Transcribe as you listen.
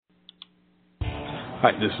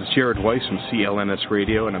Hi, this is Jared Weiss from CLNS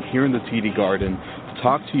Radio, and I'm here in the TD Garden to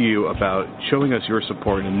talk to you about showing us your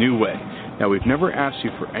support in a new way. Now, we've never asked you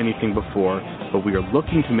for anything before, but we are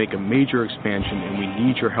looking to make a major expansion, and we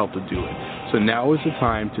need your help to do it. So now is the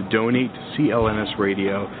time to donate to CLNS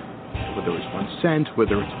Radio, whether it's 1 cent,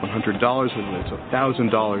 whether it's $100, whether it's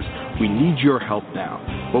 $1,000. We need your help now.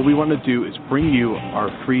 What we want to do is bring you our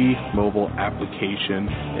free mobile application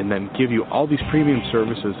and then give you all these premium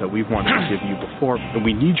services that we've wanted to give you before, and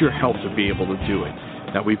we need your help to be able to do it.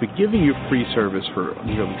 Now, we've been giving you free service for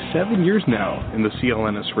nearly 7 years now in the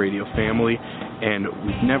CLNS Radio family, and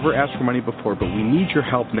we've never asked for money before, but we need your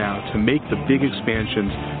help now to make the big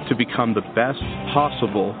expansions to become the best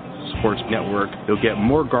possible sports network. You'll get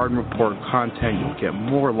more Garden Report content. You'll get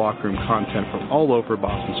more locker room content from all over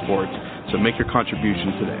Boston sports. So make your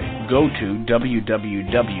contribution today. Go to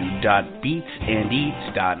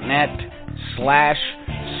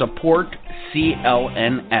www.beatsandeats.net/support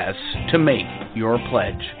CLNS to make your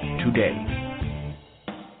pledge today.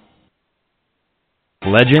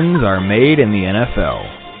 Legends are made in the NFL,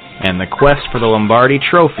 and the quest for the Lombardi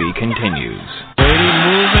Trophy continues. Brady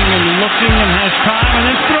moving and looking and has time and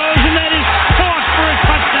then throws, and that is caught for a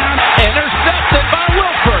touchdown. Intercepted by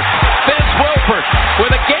Wilford. Vince Wilford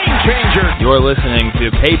with a game changer. You're listening to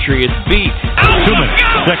Patriots Beat. 2 minutes.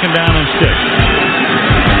 Second down and 6.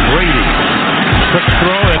 Brady. Quick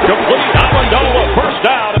throw. It's complete. Amendola, first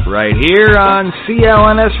down. Right here on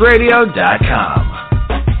CLNSradio.com.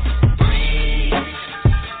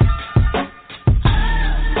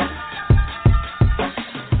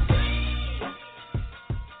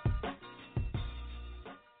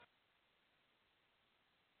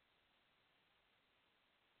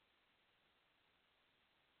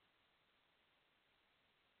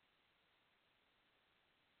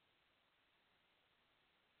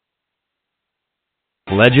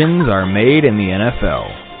 Legends are made in the NFL,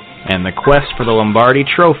 and the quest for the Lombardi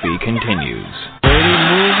Trophy continues. Brady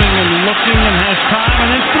moving and looking and has time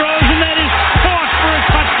and then throws, and that is caught for a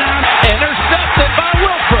touchdown. Intercepted by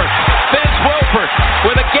Wilford. Vince Wilford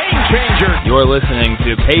with a game changer. You're listening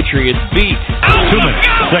to Patriots Beat. 2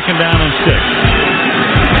 minutes. Second down and 6.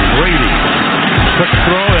 Brady. Quick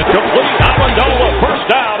throw. It's complete. Amendola,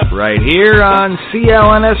 first down. Right here on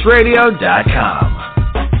CLNSradio.com.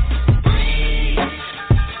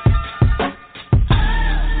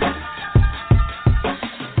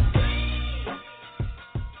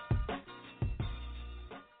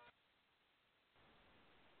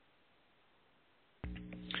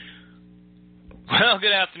 Well,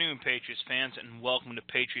 good afternoon, Patriots fans, and welcome to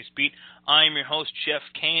Patriots Beat. I am your host, Jeff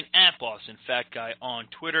Kane, at Boston Fat Guy on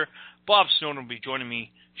Twitter. Bob Snowden will be joining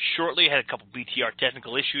me shortly. I had a couple BTR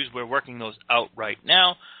technical issues. We're working those out right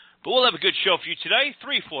now. But we'll have a good show for you today,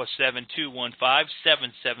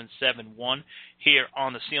 347-215-7771, here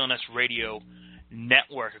on the CLNS Radio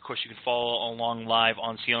Network. Of course, you can follow along live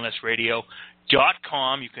on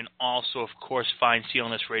CLNSradio.com. You can also, of course, find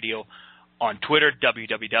CLNS Radio on Twitter,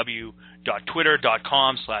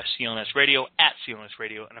 www.twitter.com/CLNSradio, at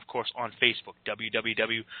CLNSradio, and of course on Facebook,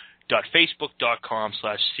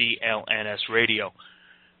 www.facebook.com/CLNSradio.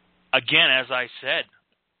 Again, as I said,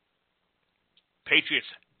 Patriots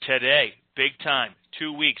today, big time,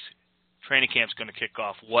 2 weeks, training camp's going to kick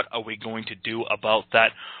off. What are we going to do about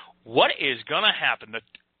that? What is going to happen? The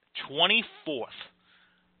 24th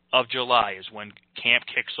of July is when camp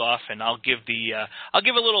kicks off, and I'll give a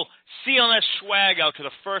little CLNS swag out to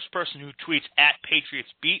the first person who tweets at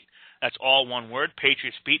Patriots Beat. That's all one word,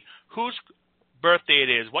 Patriots Beat. Whose birthday it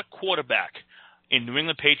is? What quarterback in New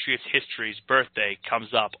England Patriots history's birthday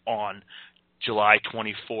comes up on July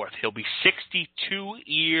 24th? He'll be 62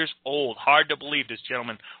 years old. Hard to believe this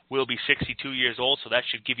gentleman will be 62 years old, so that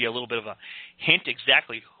should give you a little bit of a hint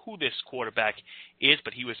exactly who this quarterback is,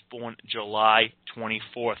 but he was born July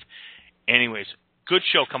 24th. Anyways, good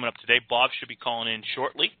show coming up today. Bob should be calling in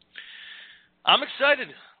shortly. I'm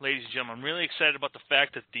excited, ladies and gentlemen. I'm really excited about the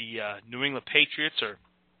fact that the New England Patriots are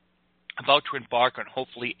about to embark on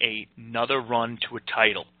hopefully another run to a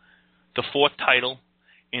title. The fourth title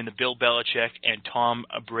in the Bill Belichick and Tom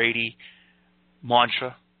Brady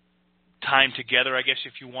mantra. Time together, I guess,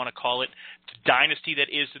 if you want to call it. The dynasty that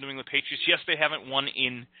is the New England Patriots. Yes, they haven't won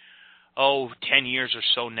in, 10 years or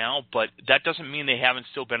so now, but that doesn't mean they haven't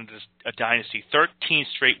still been a dynasty. 13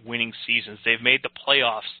 straight winning seasons. They've made the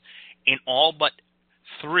playoffs in all but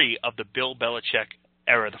 3 of the Bill Belichick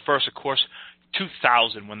era. The first, of course,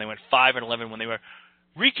 2000, when they went 5-11, when they were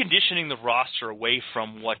reconditioning the roster away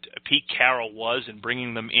from what Pete Carroll was and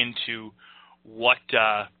bringing them into what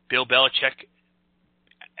Bill Belichick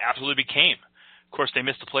absolutely became. Of course, they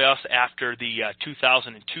missed the playoffs after the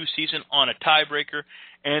 2002 season on a tiebreaker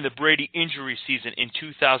and the Brady injury season in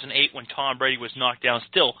 2008 when Tom Brady was knocked down.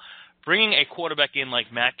 Still, bringing a quarterback in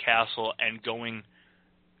like Matt Castle and going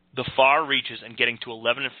the far reaches and getting to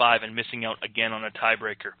 11-5 and missing out again on a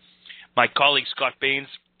tiebreaker. My colleague Scott Baines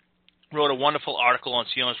wrote a wonderful article on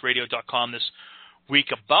CLNSradio.com this week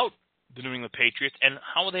about the New England Patriots and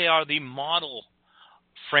how they are the model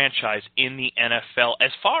franchise in the NFL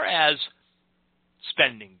as far as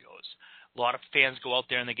spending goes. A lot of fans go out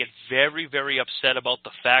there and they get very, very upset about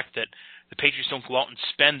the fact that the Patriots don't go out and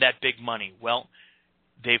spend that big money. Well,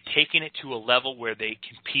 they've taken it to a level where they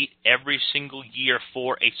compete every single year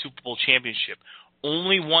for a Super Bowl championship.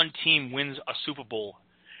 Only one team wins a Super Bowl,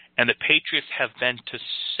 and the Patriots have been to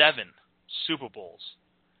 7 Super Bowls.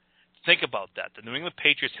 Think about that. The New England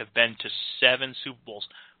Patriots have been to 7 Super Bowls,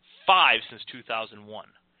 5 since 2001.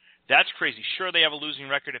 That's crazy. Sure, they have a losing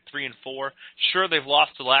record at 3-4. Sure, they've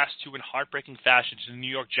lost the last 2 in heartbreaking fashion to the New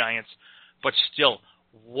York Giants. But still,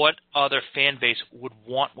 what other fan base would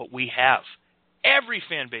want what we have? Every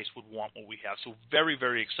fan base would want what we have. So very,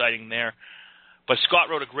 very exciting there. But Scott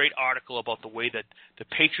wrote a great article about the way that the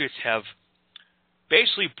Patriots have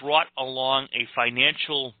basically brought along a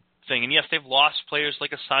financial thing. And yes, they've lost players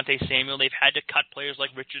like Asante Samuel. They've had to cut players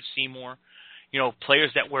like Richard Seymour. You know,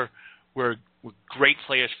 players that were great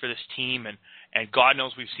players for this team, and God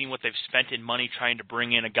knows we've seen what they've spent in money trying to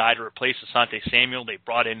bring in a guy to replace Asante Samuel. They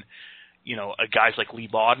brought in, guys like Lee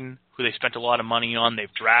Bawden, who they spent a lot of money on.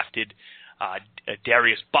 They've drafted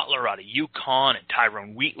Darius Butler out of UConn and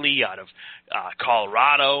Tyrone Wheatley out of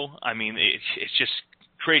Colorado. I mean, it's just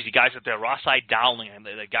crazy. Guys out there, Rossai Dowling,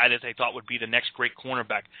 the guy that they thought would be the next great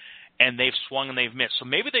cornerback, and they've swung and they've missed. So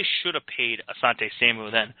maybe they should have paid Asante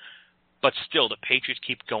Samuel then. But still, the Patriots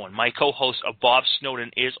keep going. My co-host Bob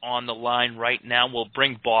Snowden is on the line right now. We'll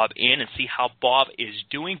bring Bob in and see how Bob is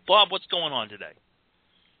doing. Bob, what's going on today?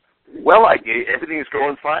 Well, everything's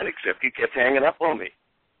going fine, except you kept hanging up on me.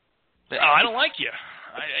 I don't like you.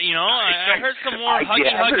 I heard some more huggy.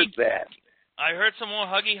 I heard some more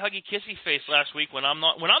huggy kissy face last week when I'm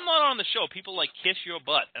not on the show. People like kiss your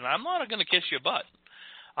butt, and I'm not going to kiss your butt.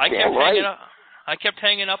 I kept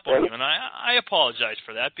hanging up on you, and I apologize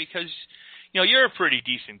for that because, you're a pretty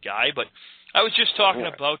decent guy. But I was just talking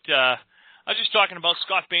about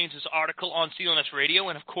Scott Baines' article on CLNS Radio,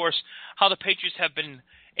 and of course how the Patriots have been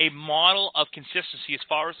a model of consistency as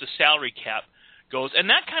far as the salary cap goes, and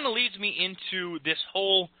that kind of leads me into this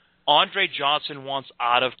whole Andre Johnson wants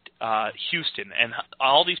out of Houston, and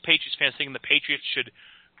all these Patriots fans thinking the Patriots should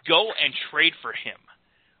go and trade for him.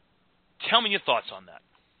 Tell me your thoughts on that.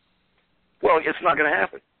 Well, it's not going to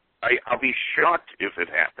happen. I'll be shocked if it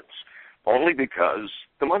happens, only because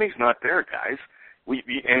the money's not there, guys.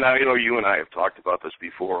 And I know you and I have talked about this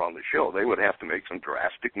before on the show. They would have to make some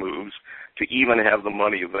drastic moves to even have the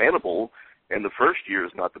money available, and the first year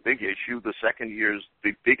is not the big issue. The second year is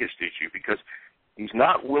the biggest issue because he's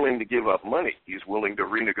not willing to give up money. He's willing to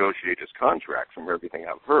renegotiate his contract from everything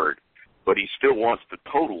I've heard. But he still wants the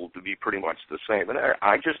total to be pretty much the same. And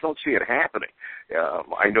I just don't see it happening.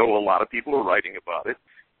 I know a lot of people are writing about it,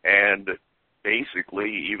 and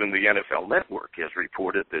basically even the NFL Network has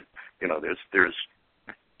reported that, there's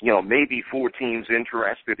maybe 4 teams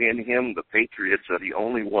interested in him. The Patriots are the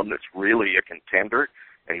only one that's really a contender,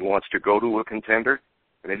 and he wants to go to a contender.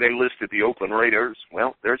 I mean, they listed the Oakland Raiders.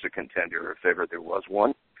 Well, there's a contender if ever there was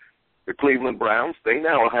one. The Cleveland Browns, they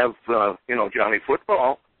now have, Johnny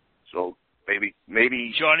Football. So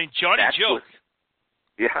maybe Johnny Joke.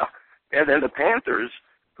 Yeah. And then the Panthers,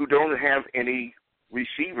 who don't have any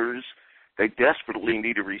receivers, they desperately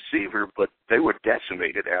need a receiver, but they were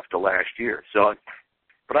decimated after last year. So,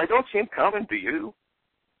 but I don't see him coming, do you?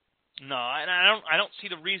 No, and I don't see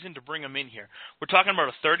the reason to bring him in here. We're talking about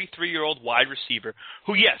a 33-year-old wide receiver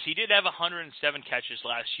who, yes, he did have 107 catches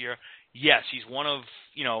last year. Yes, he's one of,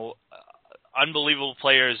 unbelievable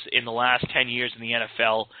players in the last 10 years in the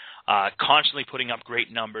NFL, constantly putting up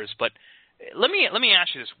great numbers. But let me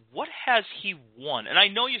ask you this: what has he won? And I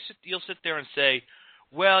know you'll sit there and say,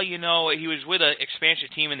 well, he was with an expansion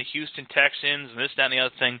team in the Houston Texans and this, that, and the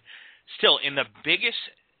other thing. Still, in the biggest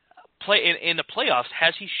in the playoffs,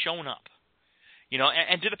 has he shown up?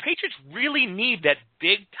 And do the Patriots really need that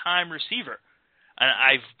big-time receiver? And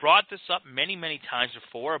I've brought this up many, many times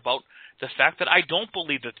before about the fact that I don't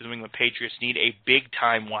believe that the New England Patriots need a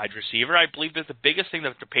big-time wide receiver. I believe that the biggest thing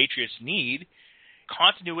that the Patriots need,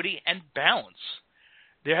 continuity and balance.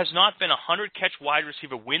 There has not been a 100-catch wide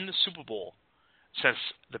receiver win the Super Bowl since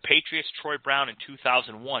the Patriots' Troy Brown in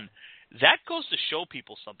 2001. that goes to show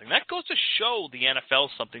people something. That goes to show the NFL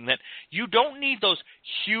something, that you don't need those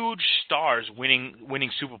huge stars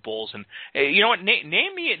winning Super Bowls. And you know what? Name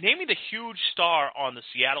me the huge star on the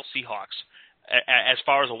Seattle Seahawks as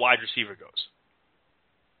far as a wide receiver goes.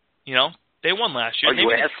 You know, they won last year. Are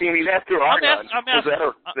you asking me that through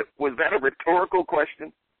was that a rhetorical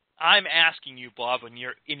question? I'm asking you, Bob, in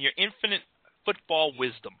your infinite football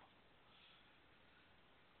wisdom.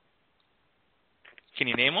 Can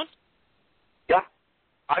you name one? Yeah.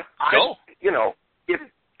 Go.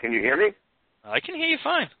 Can you hear me? I can hear you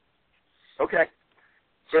fine. Okay.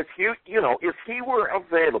 So if he were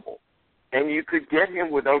available and you could get him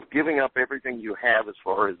without giving up everything you have as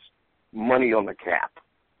far as money on the cap,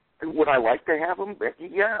 would I like to have him?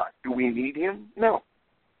 Yeah. Do we need him? No.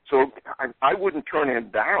 So I wouldn't turn him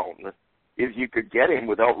down if you could get him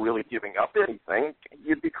without really giving up anything.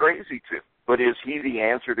 You'd be crazy to. But is he the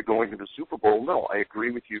answer to going to the Super Bowl? No, I agree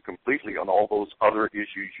with you completely on all those other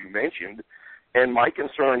issues you mentioned. And my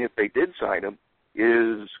concern, if they did sign him,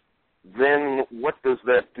 is then what does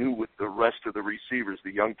that do with the rest of the receivers,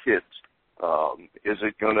 the young kids? Is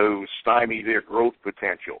it going to stymie their growth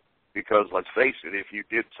potential? Because let's face it, if you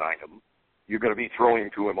did sign him, you're going to be throwing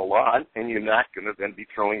to him a lot, and you're not going to then be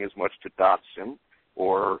throwing as much to Dotson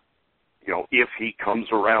or, if he comes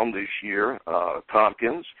around this year,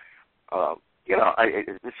 Tompkins.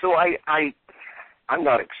 I'm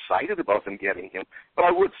not excited about them getting him, but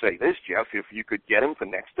I would say this, Jeff, if you could get him for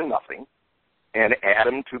next to nothing and add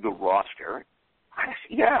him to the roster,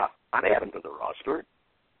 I'd add him to the roster.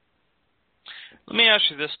 Let me ask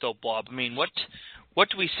you this, though, Bob. I mean, what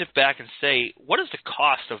do we sit back and say, what is the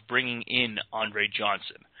cost of bringing in Andre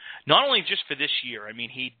Johnson? Not only just for this year, I mean,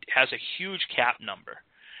 he has a huge cap number,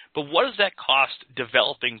 but what does that cost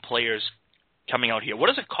developing players coming out here? What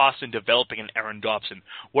does it cost in developing an Aaron Dobson?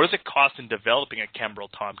 What does it cost in developing a Kembrell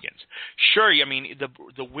Tompkins? Sure, I mean,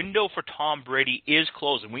 the window for Tom Brady is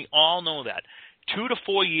closing. We all know that. 2 to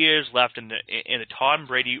 4 years left in the Tom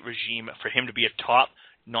Brady regime for him to be a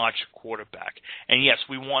top-notch quarterback. And yes,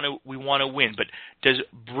 we want to win, but does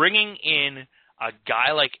bringing in a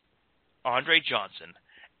guy like Andre Johnson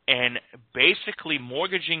and basically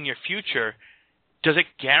mortgaging your future, does it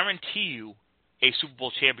guarantee you a Super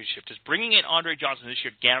Bowl championship? Does bringing in Andre Johnson this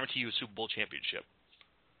year guarantee you a Super Bowl championship?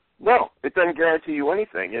 No, it doesn't guarantee you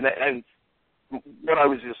anything. And what I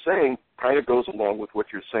was just saying kind of goes along with what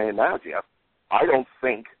you're saying now, Jeff. I don't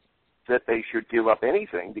think that they should give up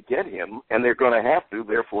anything to get him, and they're going to have to,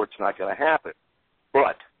 therefore it's not going to happen.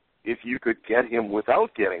 But if you could get him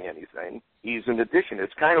without getting anything, he's an addition.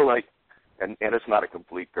 It's kind of like, and it's not a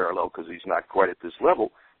complete parallel because he's not quite at this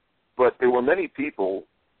level, but there were many people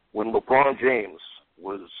when LeBron James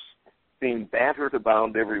was being bantered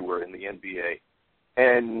abound everywhere in the NBA,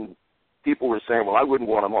 and people were saying, well, I wouldn't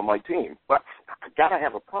want him on my team. But I got to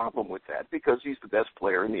have a problem with that because he's the best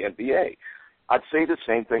player in the NBA. I'd say the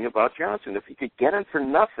same thing about Johnson. If you could get him for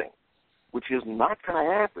nothing, which is not going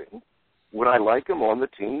to happen, would I like him on the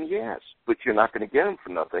team? Yes. But you're not going to get him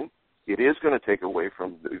for nothing. It is going to take away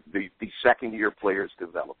from the second-year players'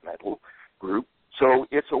 developmental group. So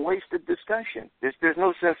it's a wasted discussion. There's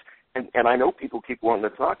no sense, and I know people keep wanting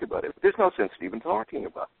to talk about it, but there's no sense in even talking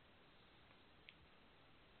about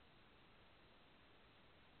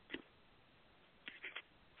it.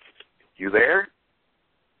 You there?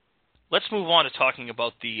 Let's move on to talking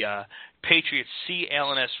about the Patriots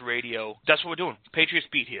CLNS radio. That's what we're doing. Patriots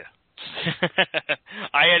Beat here.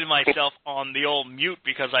 I had myself on the old mute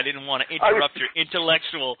because I didn't want to interrupt your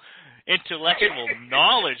intellectual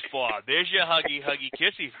knowledge, Bob. There's your huggy,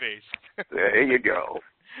 kissy face. There you go.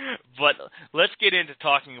 But let's get into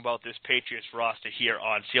talking about this Patriots roster here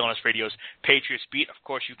on CLNS Radio's Patriots Beat. Of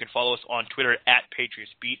course, you can follow us on Twitter at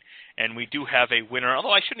Patriots Beat, and we do have a winner,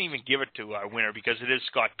 although I shouldn't even give it to our winner because it is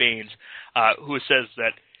Scott Baines, who says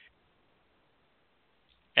that,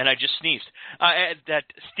 and I just sneezed, that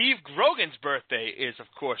Steve Grogan's birthday is, of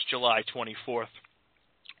course, July 24th.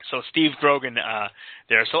 So Steve Grogan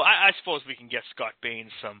there. So I suppose we can get Scott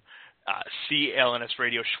Baines some CLNS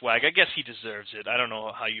radio swag. I guess he deserves it. I don't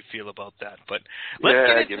know how you feel about that, but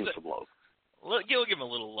let's give him some love. Give him a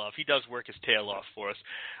little love. He does work his tail off for us.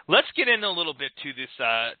 Let's get in a little bit to this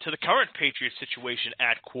to the current Patriots situation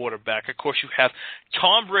at quarterback. Of course, you have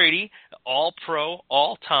Tom Brady, All-Pro,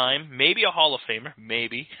 all-time, maybe a Hall of Famer,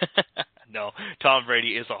 maybe. No, Tom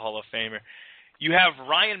Brady is a Hall of Famer. You have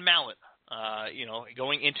Ryan Mallett.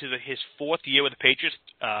 Going into his fourth year with the Patriots,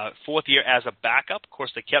 fourth year as a backup. Of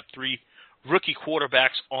course, they kept 3 rookie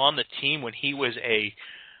quarterbacks on the team when he was a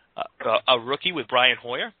rookie with Brian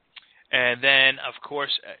Hoyer. And then, of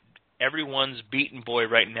course, everyone's beaten boy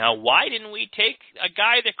right now. Why didn't we take a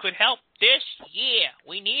guy that could help this year?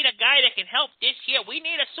 We need a guy that can help this year. We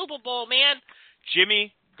need a Super Bowl, man.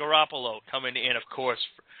 Jimmy Garoppolo coming in, of course,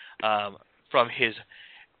 from his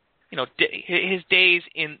days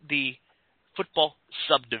in the football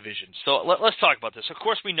subdivision. So let's talk about this. Of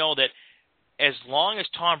course, we know that as long as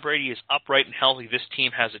Tom Brady is upright and healthy, this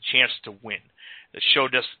team has a chance to win. It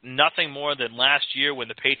showed us nothing more than last year when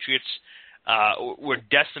the Patriots were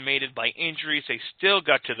decimated by injuries. They still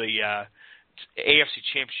got to the AFC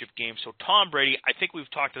Championship game. So Tom Brady, I think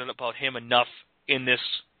we've talked about him enough in this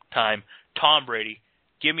time. Tom Brady,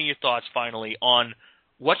 give me your thoughts finally on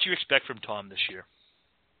what you expect from Tom this year.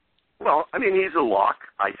 Well, I mean, he's a lock.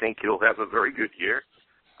 I think he'll have a very good year.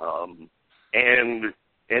 And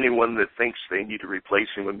anyone that thinks they need to replace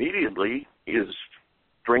him immediately is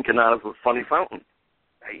drinking out of a funny fountain.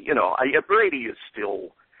 Brady is still,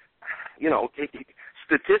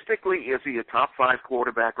 statistically, is he a top 5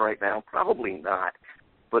 quarterback right now? Probably not.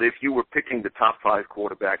 But if you were picking the top 5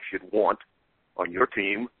 quarterbacks you'd want on your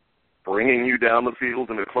team, bringing you down the field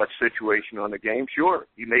in a clutch situation on the game, sure,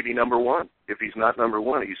 he may be number 1. If he's not number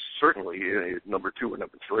 1, he's certainly number 2 or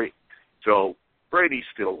number 3. So Brady's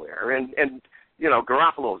still there. And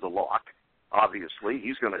Garoppolo's a lock. Obviously,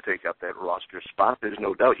 he's going to take up that roster spot. There's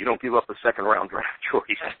no doubt. You don't give up a second-round draft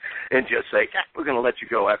choice and just say, we're going to let you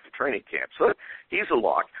go after training camp. So he's a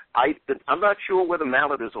lock. I'm not sure whether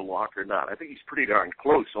Mallett is a lock or not. I think he's pretty darn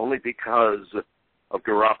close, only because of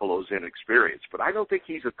Garoppolo's inexperience. But I don't think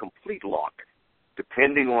he's a complete lock,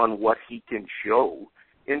 depending on what he can show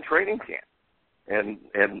in training camp. And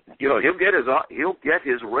he'll get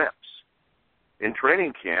his reps in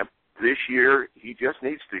training camp. This year, he just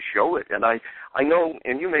needs to show it. And I know,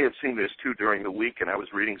 and you may have seen this too during the week, and I was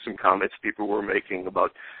reading some comments people were making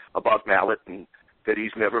about Mallett and that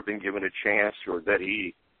he's never been given a chance, or that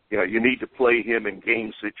you need to play him in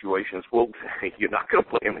game situations. Well, you're not going to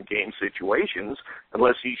play him in game situations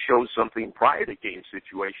unless he shows something prior to game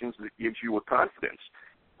situations that gives you a confidence.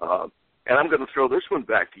 And I'm going to throw this one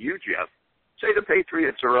back to you, Jeff. Say the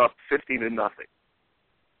Patriots are up 15-0.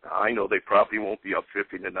 I know they probably won't be up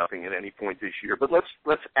 15-0 at any point this year, but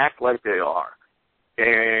let's act like they are.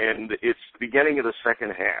 And it's the beginning of the second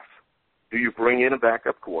half. Do you bring in a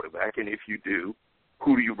backup quarterback? And if you do,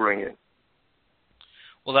 who do you bring in?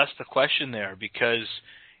 Well, that's the question there, because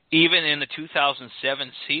even in the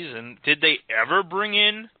 2007 season, did they ever bring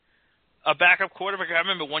in a backup quarterback? I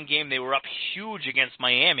remember one game they were up huge against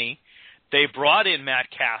Miami. They brought in Matt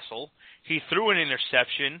Castle. He threw an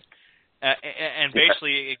interception. And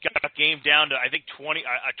basically, it got the game down to, I think,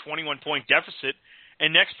 a 21-point deficit.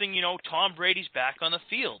 And next thing you know, Tom Brady's back on the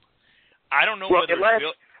field. I don't know whether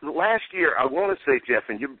last year, I want to say, Jeff,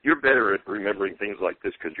 and you're better at remembering things like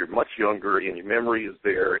this because you're much younger and your memory is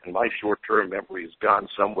there, and my short-term memory is gone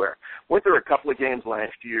somewhere. Weren't there a couple of games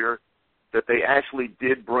last year that they actually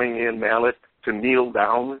did bring in Mallett to kneel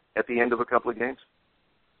down at the end of a couple of games?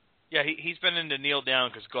 Yeah, he's been in to kneel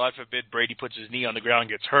down because, God forbid, Brady puts his knee on the ground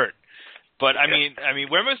and gets hurt. But, I mean,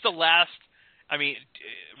 when was the last –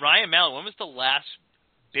 Ryan Mallett, when was the last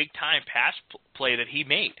big-time pass play that he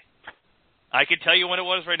made? I can tell you when it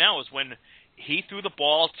was right now. It was when he threw the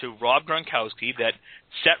ball to Rob Gronkowski that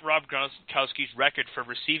set Rob Gronkowski's record for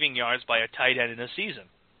receiving yards by a tight end in a season.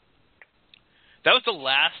 That was the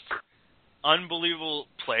last unbelievable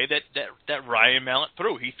play that Ryan Mallett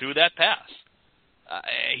threw. He threw that pass.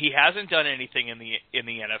 He hasn't done anything in the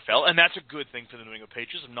NFL, and that's a good thing for the New England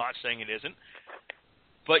Patriots. I'm not saying it isn't.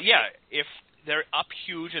 But, yeah, if they're up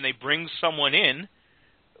huge and they bring someone in,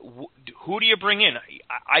 who do you bring in?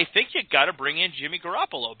 I think you got to bring in Jimmy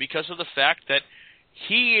Garoppolo because of the fact that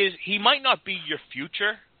he might not be your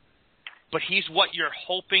future, but he's what you're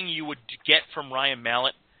hoping you would get from Ryan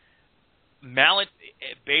Mallett. Mallett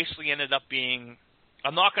basically ended up being,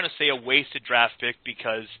 I'm not going to say a wasted draft pick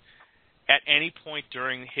because at any point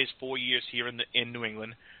during his 4 years here in New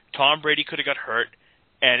England, Tom Brady could have got hurt,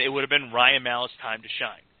 and it would have been Ryan Mallett's time to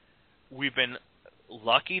shine. We've been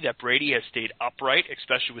lucky that Brady has stayed upright,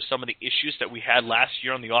 especially with some of the issues that we had last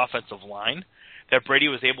year on the offensive line, that Brady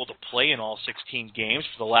was able to play in all 16 games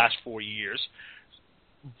for the last 4 years.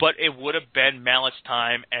 But it would have been Mallett's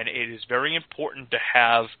time, and it is very important to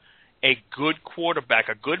have a good quarterback,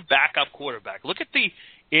 a good backup quarterback. Look at the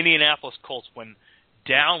Indianapolis Colts when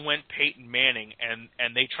down went Peyton Manning,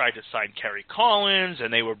 and they tried to sign Kerry Collins,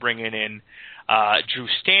 and they were bringing in Drew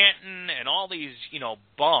Stanton and all these,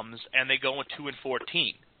 bums, and they go in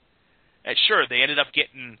 2-14. And sure, they ended up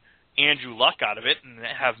getting Andrew Luck out of it and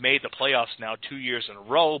have made the playoffs now 2 years in a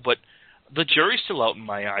row, but the jury's still out in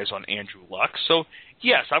my eyes on Andrew Luck. So,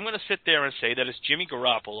 yes, I'm going to sit there and say that it's Jimmy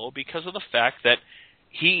Garoppolo because of the fact that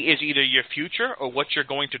he is either your future or what you're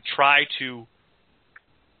going to try to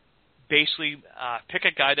basically pick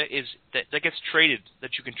a guy that gets traded,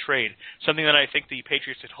 that you can trade. Something that I think the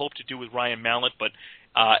Patriots had hoped to do with Ryan Mallett, but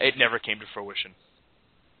it never came to fruition.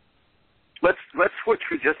 Let's switch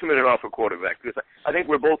for just a minute off of quarterback, because I think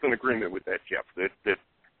we're both in agreement with that, Jeff. That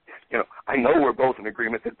I know we're both in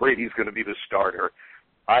agreement that Brady's going to be the starter.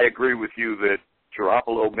 I agree with you that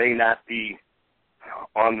Garoppolo may not be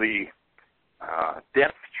on the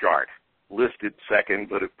depth chart listed second,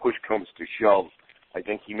 but if push comes to shove, I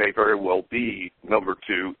think he may very well be number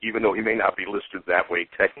 2, even though he may not be listed that way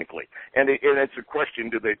technically. And it's a question: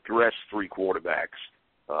 do they dress 3 quarterbacks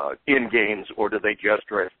in games, or do they just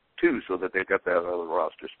dress 2 so that they've got that other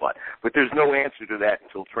roster spot? But there's no answer to that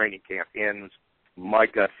until training camp ends. My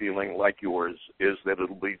gut feeling, like yours, is that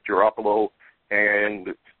it'll be Garoppolo, and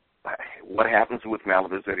what happens with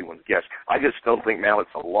Mallett is anyone's guess. I just don't think Mallett's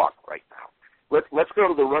a lock right now. Let's go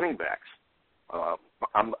to the running backs.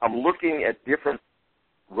 I'm looking at different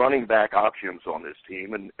running back options on this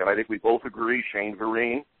team, and I think we both agree Shane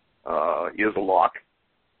Vereen is a lock.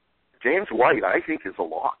 James White, I think, is a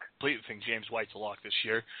lock. I completely think James White's a lock this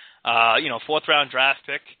year. 4th round draft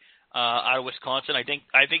pick out of Wisconsin. I think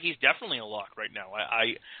he's definitely a lock right now.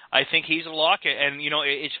 I think he's a lock, and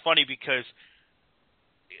it's funny because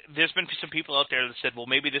there's been some people out there that said, well,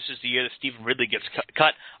 maybe this is the year that Stephen Ridley gets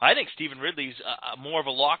cut. I think Stephen Ridley's more of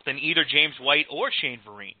a lock than either James White or Shane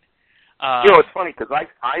Vereen. It's funny because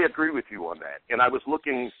I agree with you on that. And I was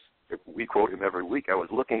looking, we quote him every week, I was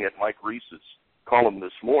looking at Mike Reese's column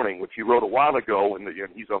this morning, which he wrote a while ago, and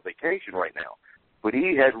he's on vacation right now. But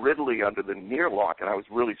he had Ridley under the near lock, and I was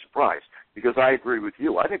really surprised because I agree with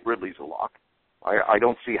you. I think Ridley's a lock. I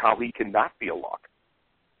don't see how he cannot be a lock.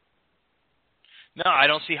 No, I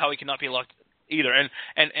don't see how he cannot be a lock either.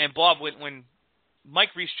 And Bob, when Mike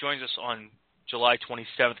Reese joins us on July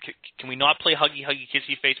 27th, can we not play huggy,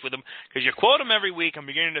 kissy face with him? Because you quote him every week. I'm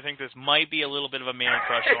beginning to think this might be a little bit of a man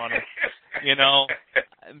crush on him.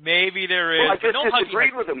 Maybe there is. Well, I just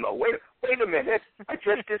disagreed with him, though. Wait a minute. I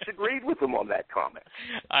just disagreed with him on that comment.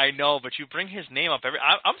 I know, but you bring his name up every.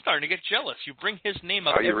 I'm starting to get jealous. You bring his name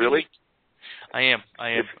up. Are you every really? week. I am.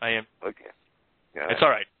 Okay. Yeah. It's all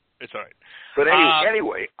right. But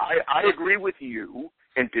anyway, I agree with you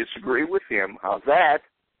and disagree with him. How's that?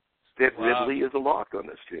 That Ridley is a lock on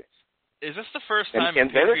this team. Is this the first time in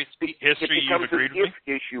Patriots history you've agreed with me? It becomes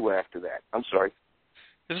an issue after that. I'm sorry.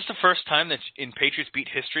 Is this the first time that in Patriots beat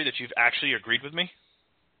history that you've actually agreed with me?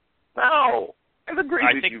 No, I've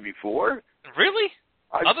agreed with you before. Really?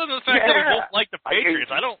 Other than the fact that we both like the Patriots,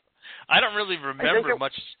 I don't really remember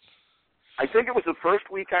much. I think it was the first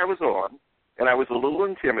week I was on, and I was a little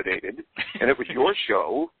intimidated, and it was your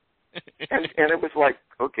show, and it was like,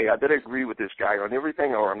 okay, I better agree with this guy on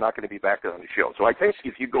everything, or I'm not going to be back on the show. So I think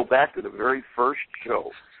if you go back to the very first show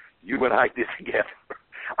you and I did together,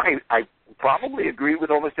 I probably agree with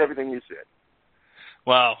almost everything you said.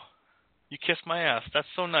 Wow. You kissed my ass. That's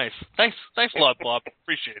so nice. Thanks a lot, Bob.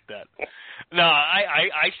 Appreciate that. No,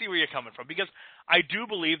 I see where you're coming from, because I do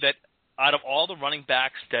believe that out of all the running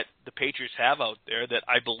backs that the Patriots have out there, that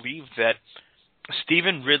I believe that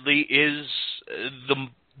Stephen Ridley is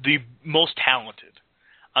the most talented.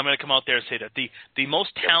 I'm going to come out there and say that. The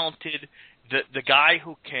most talented, the guy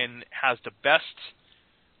who has the best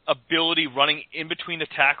ability running in between the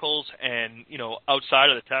tackles and, outside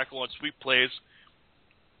of the tackle on sweep plays.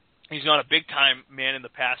 He's not a big-time man in the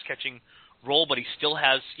pass-catching role, but he still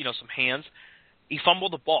has, some hands. He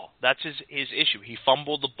fumbled the ball. That's his issue. He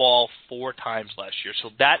fumbled the ball 4 times last year. So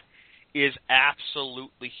that is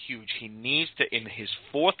absolutely huge. He needs to, in his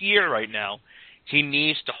 4th year right now, he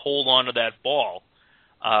needs to hold on to that ball.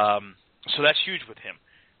 So that's huge with him.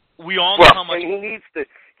 We all know how much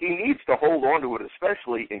he needs to hold on to it,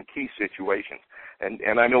 especially in key situations.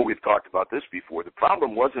 And I know we've talked about this before. The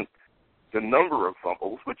problem wasn't the number of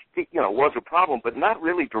fumbles, which was a problem, but not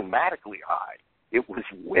really dramatically high. It was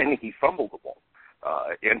when he fumbled the ball.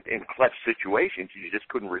 In clutch situations, you just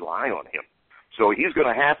couldn't rely on him. So he's going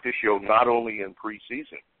to have to show not only in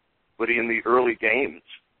preseason, but in the early games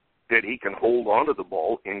that he can hold on to the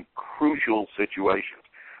ball in crucial situations.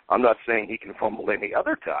 I'm not saying he can fumble any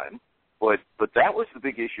other time, but that was the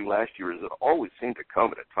big issue last year, is it always seemed to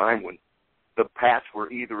come at a time when the Pats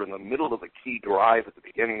were either in the middle of a key drive at the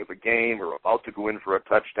beginning of a game or about to go in for a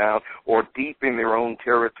touchdown or deep in their own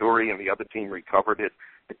territory and the other team recovered it.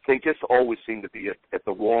 They just always seem to be at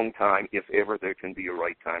the wrong time, if ever there can be a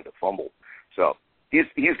right time to fumble. So he's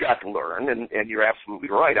got to learn, and you're absolutely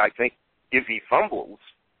right. I think if he fumbles,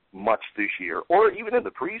 much this year, or even in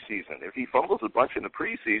the preseason. If he fumbles a bunch in the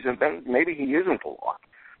preseason, then maybe he isn't a lock.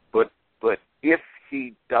 But if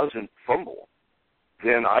he doesn't fumble,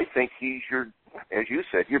 then I think he's your, as you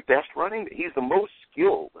said, your best running. He's the most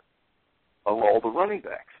skilled of all the running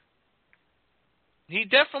backs. He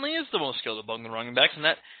definitely is the most skilled among the running backs, and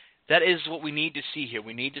that is what we need to see here.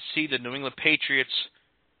 We need to see the New England Patriots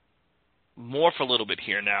morph a little bit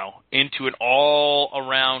here now into an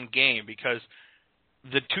all-around game, because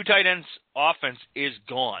the two tight ends offense is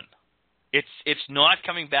gone. It's not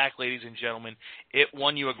coming back, ladies and gentlemen. It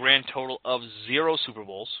won you a grand total of 0 Super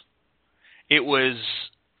Bowls. It was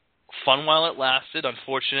fun while it lasted.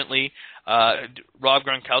 Unfortunately, Rob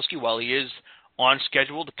Gronkowski, while he is on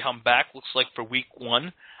schedule to come back, looks like for week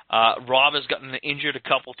 1, Rob has gotten injured a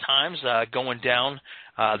couple times going down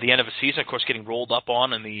the end of the season, of course getting rolled up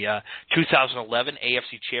on in the 2011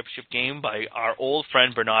 AFC Championship game by our old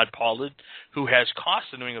friend Bernard Pollard, who has cost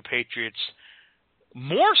the New England Patriots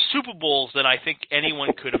more Super Bowls than I think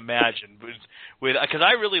anyone could imagine. Because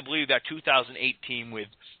I really believe that 2008 team with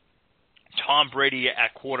Tom Brady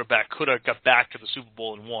at quarterback could have got back to the Super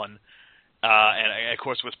Bowl and won. And, of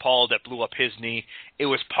course, it was Pollard that blew up his knee. It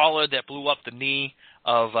was Pollard that blew up the knee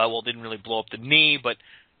of, didn't really blow up the knee, but,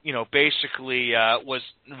 basically was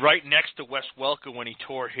right next to Wes Welker when he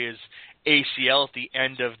tore his ACL at the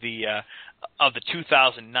end of the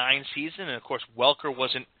 2009 season. And, of course, Welker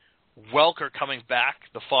wasn't Welker coming back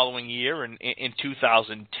the following year in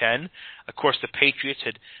 2010. Of course, the Patriots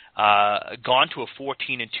had gone to a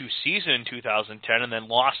 14-2 season in 2010 and then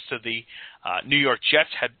lost to the New York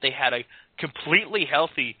Jets. They had a completely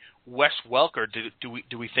healthy Wes Welker.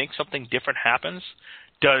 Do we think something different happens?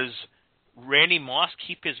 Does Randy Moss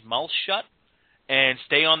keep his mouth shut and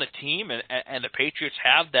stay on the team, and the Patriots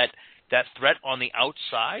have that threat on the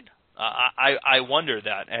outside? I wonder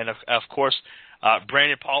that. And, of course,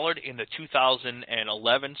 Brandon Pollard in the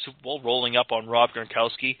 2011 Super Bowl rolling up on Rob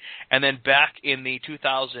Gronkowski, and then back in the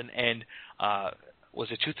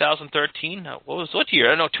 2013? What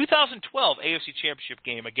year? No, 2012 AFC Championship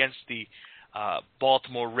game against the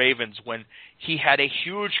Baltimore Ravens, when he had a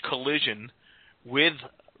huge collision with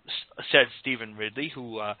said Stephen Ridley,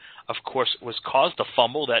 who, of course, was caused a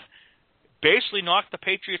fumble that basically knocked the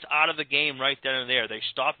Patriots out of the game right then and there. They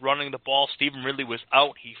stopped running the ball. Stephen Ridley was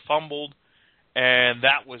out. He fumbled. And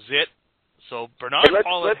that was it. So Bernard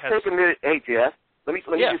Pollard has... Let's take a minute. Hey, Jeff, let me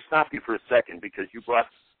just stop you for a second, because you brought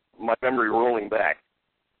my memory rolling back.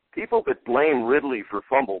 People that blame Ridley for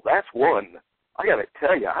fumble, that's one. I got to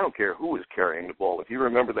tell you, I don't care who was carrying the ball. If you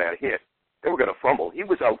remember that hit, they were going to fumble. He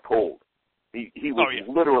was out cold. He was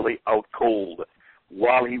literally out cold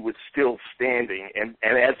while he was still standing. And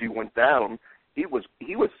as he went down, he was.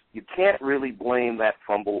 You can't really blame that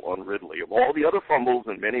fumble on Ridley. Of all the other fumbles,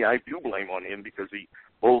 and many I do blame on him, because he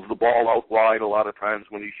pulls the ball out wide a lot of times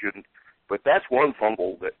when he shouldn't. But that's one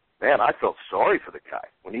fumble that, man, I felt sorry for the guy.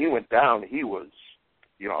 When he went down, he was,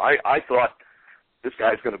 I thought this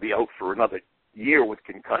guy's going to be out for another year with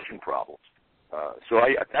concussion problems.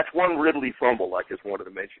 That's one Ridley fumble I just wanted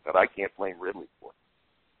to mention that I can't blame Ridley for.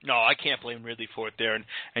 No, I can't blame Ridley for it there. And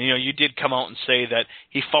you did come out and say that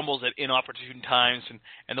he fumbles at inopportune times.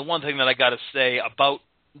 And the one thing that I got to say about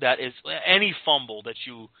that is any fumble that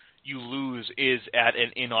you lose is at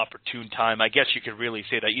an inopportune time. I guess you could really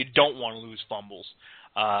say that. You don't want to lose fumbles.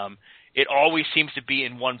 It always seems to be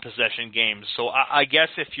in one-possession games. So I guess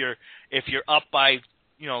if you're up by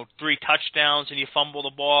 3 touchdowns and you fumble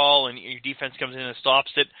the ball and your defense comes in and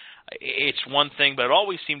stops it, it's one thing, but it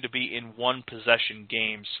always seemed to be in one-possession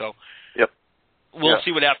games. So we'll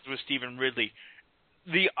see what happens with Stephen Ridley.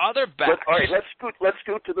 The other backs... All right, let's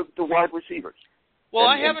go to the wide receivers. Well,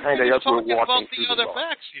 I haven't finished talking about the other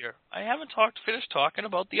backs here. I haven't finished talking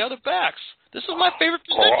about the other backs. This is my favorite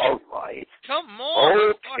position. All right. Come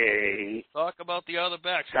on. Okay. Talk about the other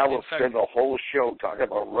backs. Now we'll spend the whole show talking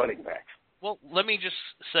about running backs. Well, let me just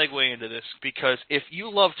segue into this, because if you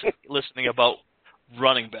loved listening about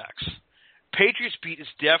running backs, Patriots Beat is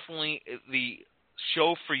definitely the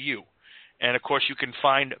show for you. And, of course, you can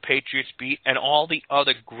find Patriots Beat and all the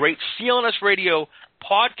other great CLNS Radio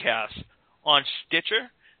podcasts on Stitcher.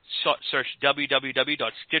 Search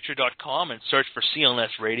www.stitcher.com and search for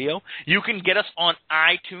CLNS Radio. You can get us on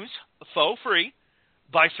iTunes for free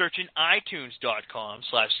by searching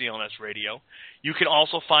itunes.com/CLNS Radio. You can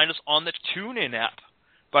also find us on the TuneIn app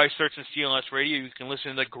by searching CLNS Radio. You can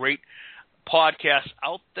listen to the great podcasts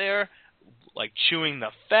out there, like Chewing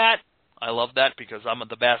the Fat. I love that because I'm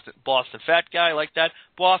the Boston Fat guy. I like that.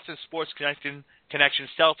 Boston Sports Connection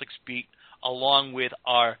Celtics Beat, along with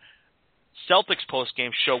our Celtics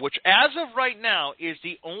postgame show, which as of right now is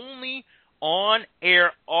the only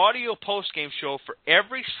on-air audio post-game show for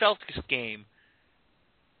every Celtics game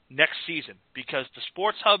next season, because the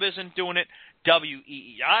Sports Hub isn't doing it,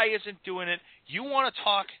 WEEI isn't doing it. You want to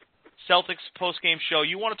talk Celtics post-game show,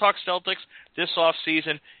 you want to talk Celtics this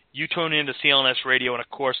off-season, you tune in to CLNS Radio, and, of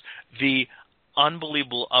course, the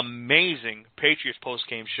unbelievable, amazing Patriots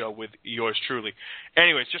post-game show with yours truly.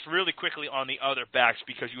 Anyways, just really quickly on the other backs,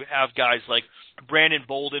 because you have guys like Brandon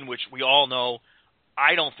Bolden, which we all know,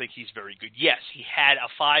 I don't think he's very good. Yes, he had a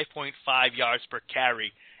 5.5 yards per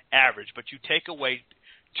carry average, but you take away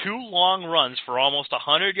 2 long runs for almost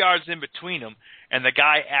 100 yards in between them, and the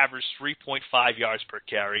guy averaged 3.5 yards per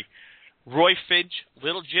carry. Roy Fidge,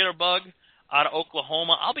 little jitterbug out of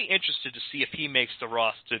Oklahoma. I'll be interested to see if he makes the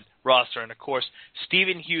roster. And, of course,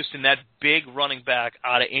 Stephen Houston, that big running back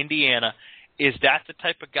out of Indiana, is that the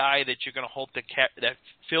type of guy that you're going to hope that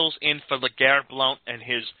fills in for LeGarrette Blount and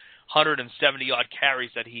his 170-odd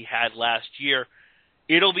carries that he had last year?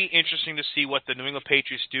 It'll be interesting to see what the New England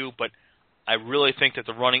Patriots do, but I really think that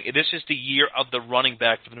this is the year of the running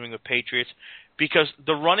back for the New England Patriots, because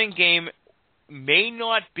the running game may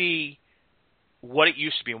not be what it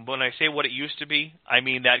used to be. And when I say what it used to be, I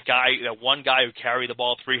mean that one guy who carried the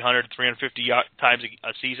ball 300, 350 times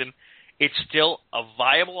a season. It's still a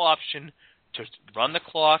viable option to run the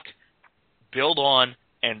clock, build on,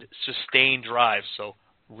 and sustain drives. So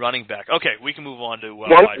running back. Okay, we can move on to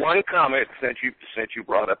one comment, since you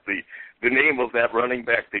brought up the name of that running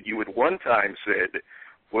back that you at one time said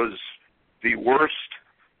was the worst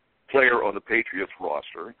player on the Patriots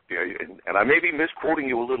roster, and I may be misquoting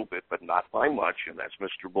you a little bit, but not by much, and that's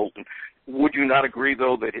Mr. Bolton. Would you not agree,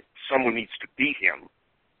 though, that someone needs to beat him?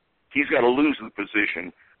 He's got to lose the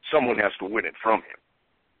position. Someone has to win it from him.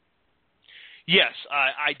 Yes,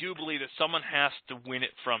 I do believe that someone has to win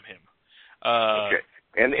it from him. Okay,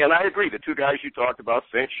 and I agree. The 2 guys you talked about,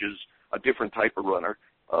 Finch is a different type of runner.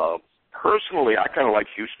 Personally, I kind of like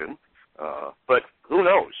Houston. But who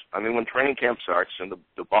knows? I mean, when training camp starts and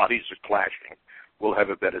the bodies are clashing, we'll have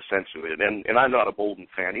a better sense of it. And I'm not a Bolden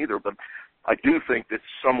fan either, but I do think that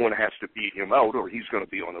someone has to beat him out or he's going to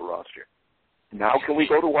be on the roster. Now can we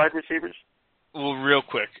go to wide receivers? Well, real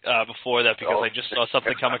quick before that, because I just saw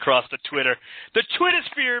something come across the Twitter. The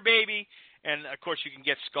Twittersphere, baby! And, of course, you can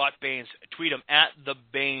get Scott Baines. Tweet him at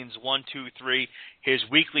TheBaines123. His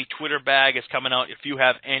weekly Twitter bag is coming out. If you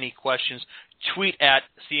have any questions, tweet at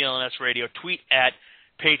CLNS Radio. Tweet at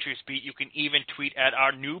Patriots Beat. You can even tweet at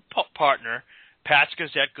our new partner, Pat's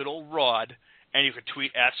Gazette, good old Rod. And you can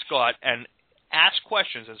tweet at Scott and ask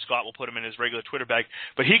questions, and Scott will put them in his regular Twitter bag.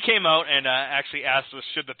 But he came out and actually asked us,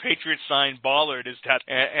 should the Patriots sign Ballard?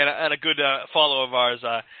 And a good follow of ours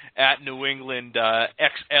at New England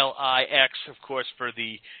XLIX, of course, for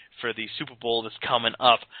the Super Bowl that's coming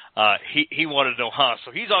up. He wanted to know,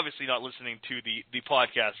 so he's obviously not listening to the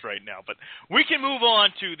podcast right now. But we can move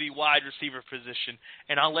on to the wide receiver position,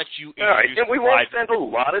 and I'll let you introduce. All right, and we won't spend a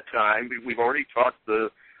lot of time. We've already talked the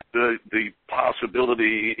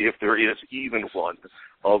possibility, if there is even one,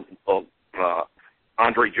 of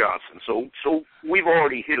Andre Johnson. So we've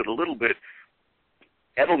already hit it a little bit.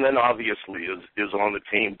 Edelman obviously is on the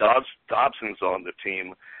team. Dobson's on the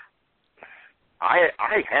team. I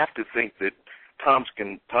have to think that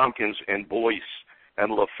Tompkins and Boyce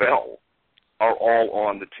and LaFell are all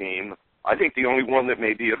on the team. I think the only one that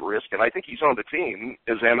may be at risk, and I think he's on the team,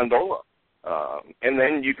 is Amendola. And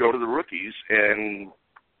then you go to the rookies, and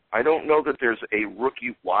I don't know that there's a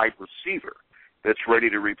rookie wide receiver that's ready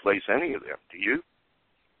to replace any of them. Do you?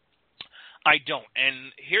 I don't.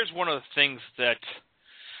 And here's one of the things that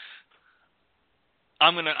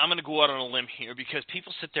I'm gonna go out on a limb here, because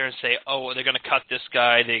people sit there and say, oh, they're gonna cut this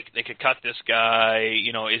guy. They could cut this guy.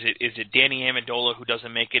 You know, is it Danny Amendola who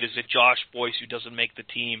doesn't make it? Is it Josh Boyce who doesn't make the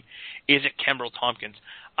team? Is it Kenbrell Tompkins?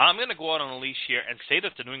 I'm going to go out on a leash here and say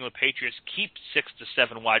that the New England Patriots keep 6 to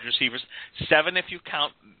 7 wide receivers, 7 if you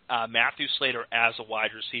count Matthew Slater as a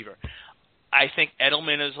wide receiver. I think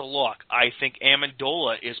Edelman is a lock. I think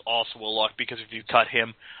Amendola is also a lock, because if you cut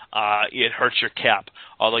him, it hurts your cap.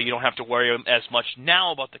 Although you don't have to worry as much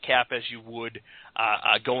now about the cap as you would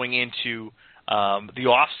going into the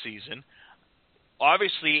off season.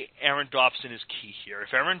 Obviously, Aaron Dobson is key here.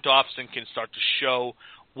 If Aaron Dobson can start to show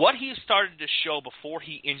what he started to show before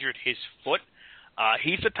he injured his foot,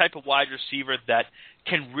 he's the type of wide receiver that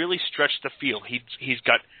can really stretch the field. He's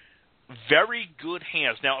got very good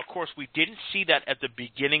hands. Now, of course, we didn't see that at the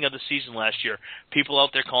beginning of the season last year. People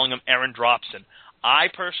out there calling him Aaron Dropson. I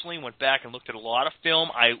personally went back and looked at a lot of film.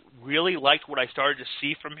 I really liked what I started to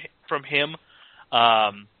see from him.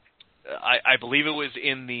 I believe it was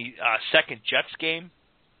in the second Jets game.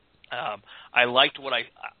 I liked what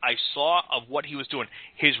I saw of what he was doing.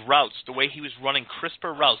 His routes, the way he was running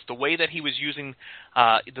crisper routes, the way that he was using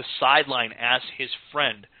the sideline as his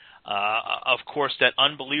friend. Of course, that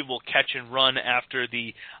unbelievable catch and run after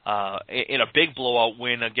in a big blowout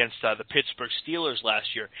win against the Pittsburgh Steelers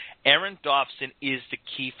last year. Aaron Dobson is the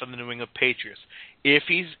key for the New England Patriots. If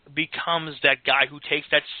he becomes that guy who takes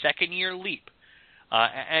that second-year leap,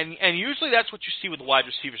 and usually that's what you see with the wide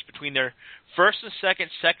receivers between their first and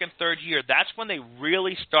second, third year. That's when they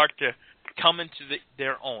really start to come into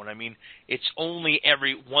their own. I mean, it's only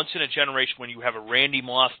every once in a generation when you have a Randy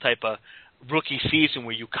Moss type of rookie season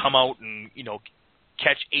where you come out and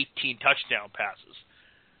catch 18 touchdown passes.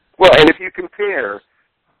 Well, and if you compare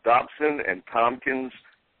Dobson and Tompkins'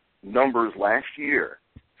 numbers last year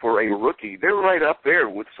for a rookie, they're right up there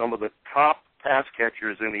with some of the top pass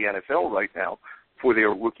catchers in the NFL right now for their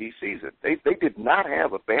rookie season. They did not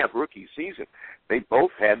have a bad rookie season. They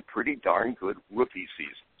both had pretty darn good rookie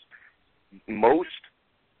seasons. Most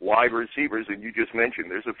wide receivers, and you just mentioned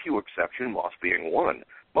there's a few exceptions, Moss being one,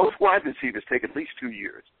 most wide receivers take at least 2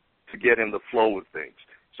 years to get in the flow of things.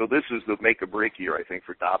 So this is the make-or-break year, I think,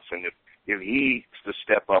 for Dobson. If he's to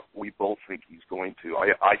step up, we both think he's going to.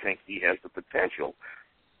 I think he has the potential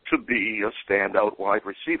to be a standout wide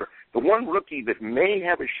receiver. The one rookie that may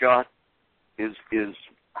have a shot is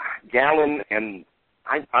Gallen, and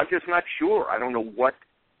I'm just not sure. I don't know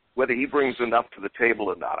whether he brings enough to the table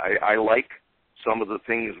or not. I like some of the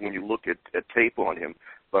things when you look at tape on him,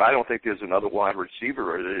 but I don't think there's another wide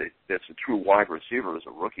receiver that's a true wide receiver as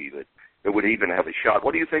a rookie that would even have a shot.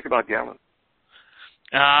 What do you think about Gallen?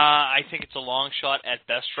 I think it's a long shot at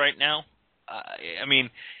best right now. I mean,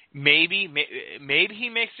 maybe he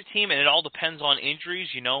makes the team, and it all depends on injuries.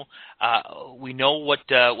 We know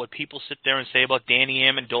what people sit there and say about Danny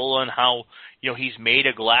Amendola and how he's made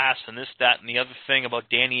of glass and this, that, and the other thing about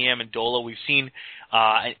Danny Amendola. We've seen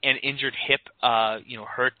an injured hip,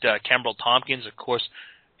 hurt Campbell Tompkins. Of course,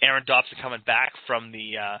 Aaron Dobson coming back from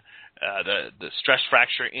the stress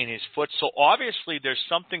fracture in his foot. So obviously, there's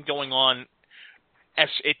something going on as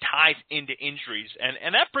it ties into injuries,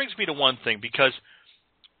 and that brings me to one thing, because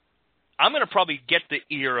I'm going to probably get the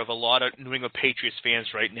ear of a lot of New England Patriots fans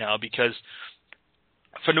right now, because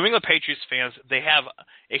for New England Patriots fans, they have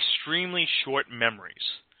extremely short memories.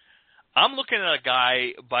 I'm looking at a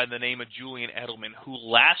guy by the name of Julian Edelman, who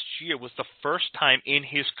last year was the first time in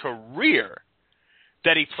his career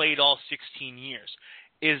that he played all 16 years.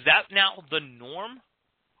 Is that now the norm,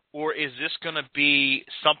 or is this going to be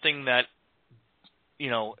something that,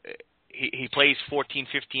 he plays 14,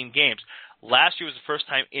 15 games? Last year was the first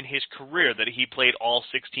time in his career that he played all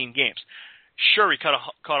 16 games. Sure, he caught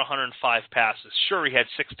 105 passes. Sure, he had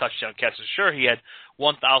 6 touchdown catches. Sure, he had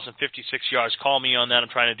 1,056 yards. Call me on that. I'm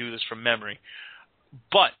trying to do this from memory.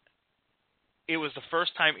 But it was the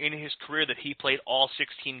first time in his career that he played all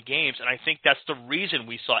 16 games, and I think that's the reason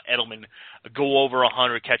we saw Edelman go over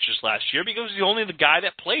 100 catches last year, because he's only the guy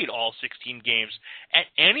that played all 16 games at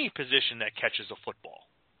any position that catches a football.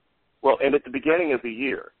 Well, and at the beginning of the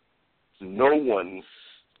year, no one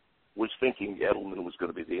was thinking Edelman was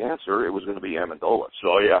going to be the answer. It was going to be Amendola.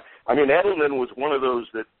 So, yeah, I mean, Edelman was one of those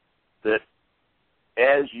that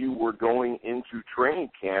as you were going into training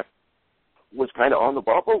camp, was kind of on the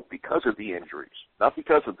bubble because of the injuries, not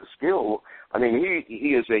because of the skill. I mean, he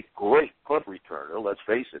is a great punt returner. Let's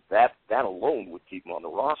face it, that alone would keep him on the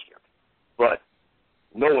roster. But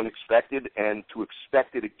no one expected, and to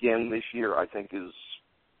expect it again this year, I think, is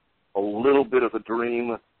a little bit of a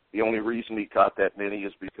dream. The only reason he caught that many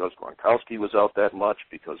is because Gronkowski was out that much,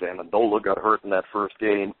 because Amendola got hurt in that first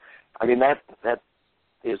game. I mean, that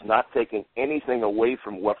is not taking anything away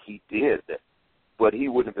from what he did, but he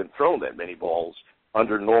wouldn't have been thrown that many balls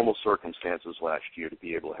under normal circumstances last year to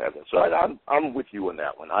be able to have them. So I'm with you on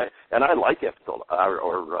that one. I like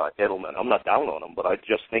Edelman. I'm not down on him, but I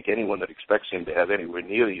just think anyone that expects him to have anywhere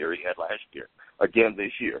near the year he had last year, again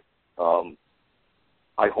this year,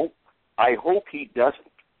 I hope he doesn't,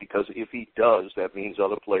 because if he does, that means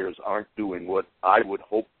other players aren't doing what I would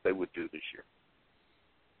hope they would do this year.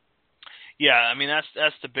 Yeah, I mean,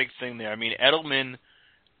 that's the big thing there. I mean, Edelman,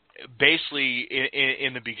 basically,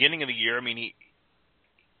 in the beginning of the year, I mean,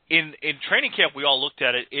 in training camp, we all looked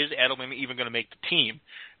at it, is Edelman even going to make the team?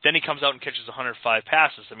 Then he comes out and catches 105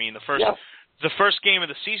 passes. I mean, the first game of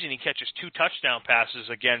the season, he catches 2 touchdown passes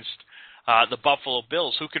against the Buffalo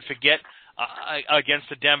Bills. Who could forget against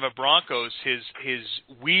the Denver Broncos his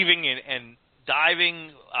weaving and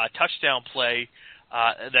diving touchdown play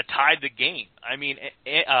that tied the game? I mean,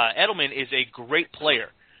 Edelman is a great player.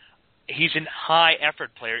 He's a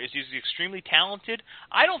high-effort player. Is he extremely talented?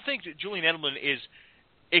 I don't think that Julian Edelman is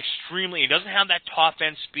extremely. He doesn't have that top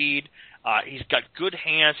end speed. He's got good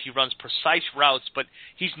hands. He runs precise routes, but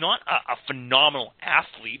he's not a phenomenal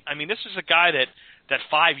athlete. I mean, this is a guy that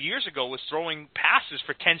 5 years ago was throwing passes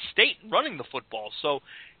for Kent State and running the football. So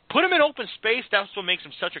put him in open space. That's what makes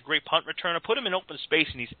him such a great punt returner. Put him in open space,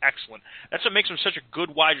 and he's excellent. That's what makes him such a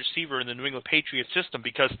good wide receiver in the New England Patriots system,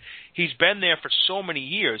 because he's been there for so many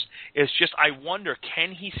years. It's just, I wonder,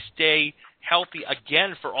 can he stay healthy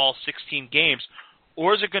again for all 16 games?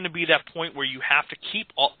 Or is it going to be that point where you have to keep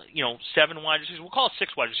all, 7 wide receivers? We'll call it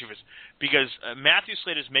 6 wide receivers, because Matthew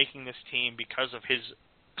Slade is making this team because of his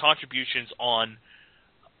contributions on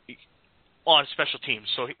special teams.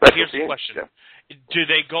 So here's the question. Yeah. Do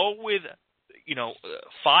they go with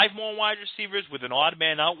 5 more wide receivers with an odd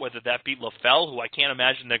man out, whether that be LaFell, who I can't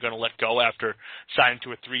imagine they're going to let go after signing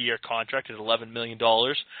to a 3-year contract at $11 million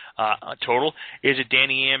total? Is it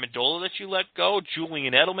Danny Amendola that you let go?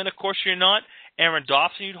 Julian Edelman, of course you're not. Aaron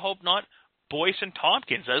Dobson, you'd hope not. Boyce and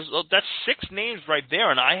Tompkins. That's 6 names right there,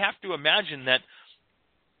 and I have to imagine that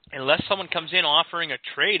unless someone comes in offering a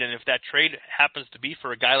trade, and if that trade happens to be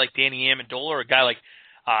for a guy like Danny Amendola or a guy like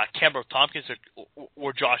Campbell Tompkins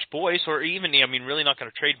or Josh Boyce, or even, really not going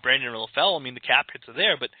to trade Brandon LaFell. I mean, the cap hits are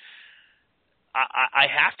there, but I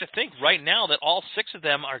have to think right now that all 6 of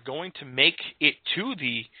them are going to make it to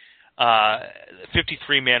the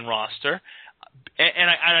 53-man roster. And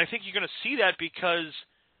I think you're going to see that because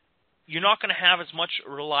you're not going to have as much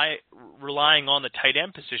relying on the tight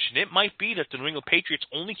end position. It might be that the New England Patriots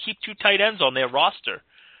only keep 2 tight ends on their roster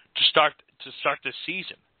to start this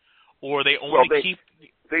season, or they only keep.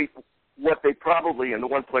 What they probably, and the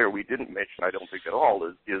one player we didn't mention, I don't think at all,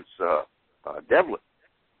 is Devlin,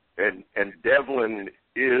 and Devlin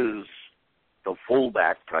is the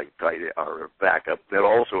fullback tight end or backup that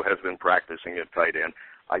also has been practicing at tight end.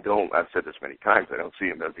 I've said this many times, I don't see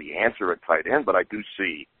him as the answer at tight end, but I do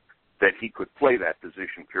see that he could play that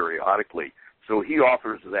position periodically. So he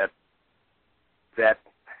offers that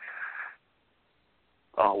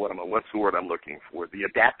what's the word I'm looking for? The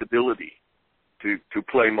adaptability to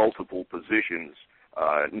play multiple positions.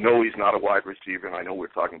 No, he's not a wide receiver, and I know we're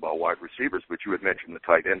talking about wide receivers, but you had mentioned the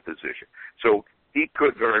tight end position. So he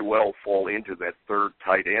could very well fall into that third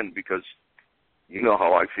tight end, because you know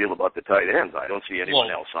how I feel about the tight ends. I don't see anyone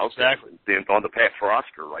else out there on the Pat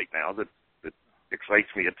roster right now that excites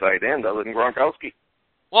me at tight end other than Gronkowski.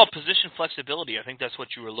 Well, position flexibility, I think that's what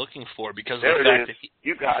you were looking for, because of the fact that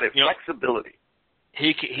you got it, flexibility.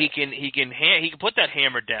 He can put that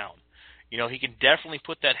hammer down. He can definitely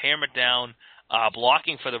put that hammer down,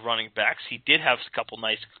 blocking for the running backs. He did have a couple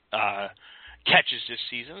nice catches this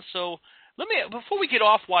season. So before we get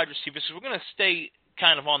off wide receivers, we're going to stay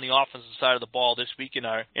kind of on the offensive side of the ball this week in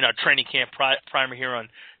our training camp primer here on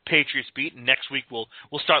Patriots Beat, and next week we'll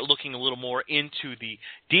start looking a little more into the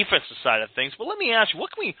defensive side of things. But let me ask you,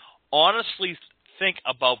 what can we honestly think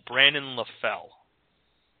about Brandon LaFell?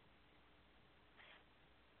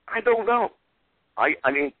 I don't know. I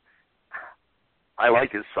mean, I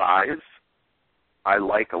like his size. I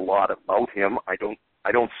like a lot about him. I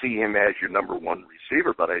don't see him as your number 1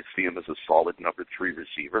 receiver, but I see him as a solid number 3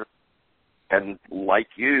 receiver. And like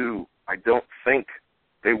you, I don't think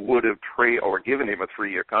they would have given him a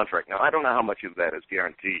 3-year contract. Now, I don't know how much of that is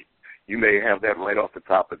guaranteed. You may have that right off the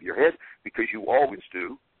top of your head, because you always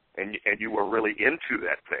do, and you were really into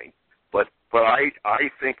that thing. But I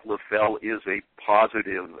think LaFell is a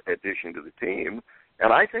positive addition to the team,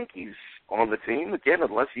 and I think he's on the team again,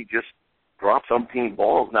 unless he just drops umpteen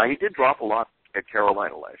balls. Now, he did drop a lot at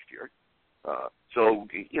Carolina last year, so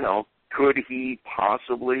could he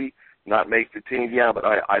possibly not make the team? Yeah, but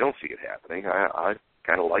I don't see it happening. I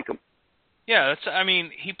kind of like him. Yeah,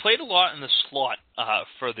 he played a lot in the slot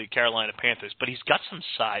for the Carolina Panthers, but he's got some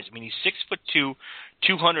size. I mean, he's 6'2",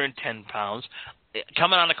 210 pounds.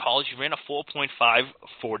 Coming out of college, he ran a 4.5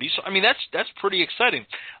 40. So that's pretty exciting.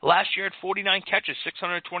 Last year had 49 catches,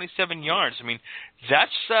 627 yards. I mean,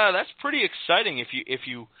 that's pretty exciting if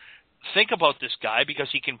you think about this guy, because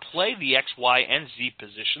he can play the X, Y, and Z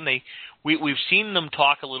position. We've seen them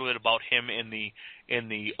talk a little bit about him in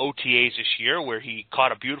the OTAs this year, where he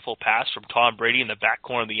caught a beautiful pass from Tom Brady in the back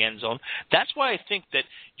corner of the end zone. That's why I think that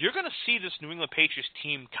you're going to see this New England Patriots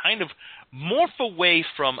team kind of morph away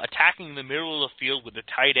from attacking the middle of the field with the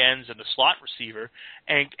tight ends and the slot receiver,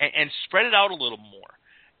 and spread it out a little more.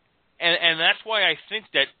 And that's why I think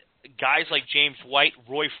that guys like James White,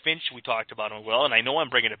 Roy Finch, we talked about him well, and I know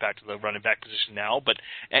I'm bringing it back to the running back position now, but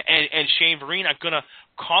and Shane Vereen are going to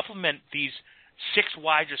complement these 6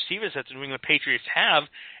 wide receivers that the New England Patriots have,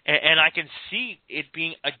 and I can see it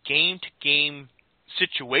being a game-to-game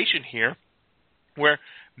situation here, where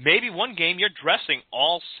maybe one game you're dressing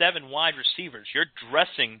all 7 wide receivers. You're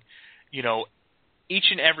dressing, each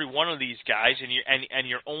and every one of these guys, and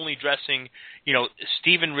you're only dressing,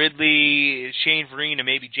 Stephen Ridley, Shane Vereen, and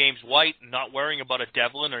maybe James White, not worrying about a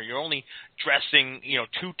Devlin, or you're only dressing,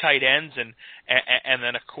 2 tight ends, and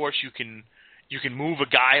then of course you can move a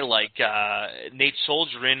guy like Nate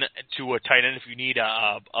Soldier in to a tight end if you need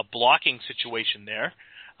a blocking situation there,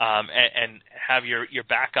 and have your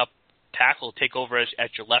backup tackle take over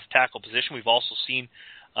at your left tackle position. We've also seen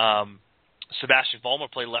Sebastian Vollmer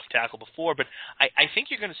play left tackle before, but I think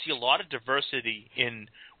you're going to see a lot of diversity in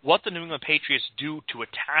what the New England Patriots do to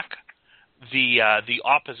attack the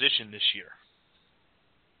opposition this year.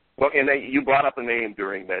 Well, and you brought up a name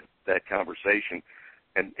during that conversation,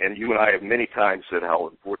 and you and I have many times said how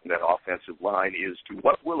important that offensive line is to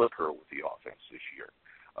what will occur with the offense this year.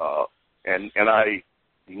 And I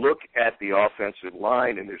look at the offensive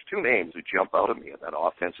line, and there's 2 names that jump out at me on that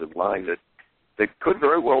offensive line that could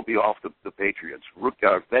very well be off the Patriots.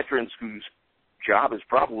 Veterans whose job is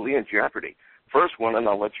probably in jeopardy. First one, and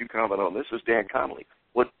I'll let you comment on this, is Dan Connolly.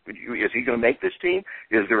 Is he going to make this team?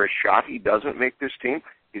 Is there a shot he doesn't make this team?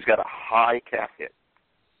 He's got a high cap hit.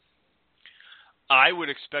 I would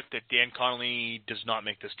expect that Dan Connolly does not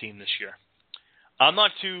make this team this year. I'm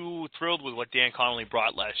not too thrilled with what Dan Connolly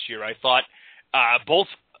brought last year. I thought both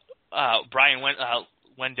Brian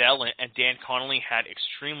Wendell and Dan Connolly had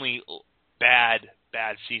extremely bad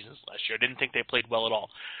seasons last year. I didn't think they played well at all.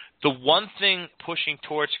 The one thing pushing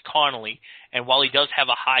towards Connolly, and while he does have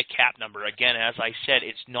a high cap number, again, as I said,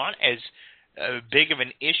 it's not as big of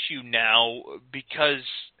an issue now because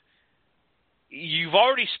you've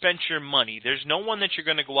already spent your money. There's no one that you're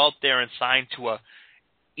going to go out there and sign to a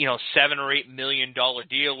 $7 or $8 million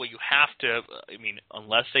deal where you have to,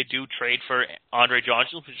 unless they do trade for Andre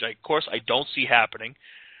Johnson, which of course I don't see happening,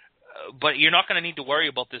 but you're not going to need to worry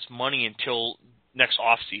about this money until next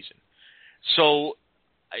offseason. So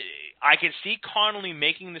I can see Connolly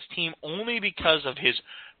making this team only because of his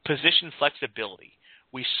position flexibility.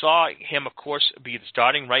 We saw him, of course, be the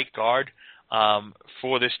starting right guard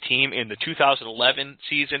for this team in the 2011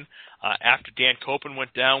 season after Dan Copen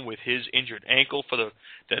went down with his injured ankle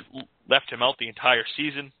that left him out the entire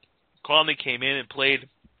season. Connolly came in and played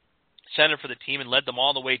center for the team and led them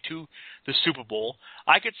all the way to the Super Bowl.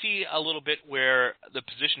 I could see a little bit where the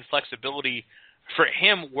position flexibility for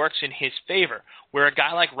him works in his favor, where a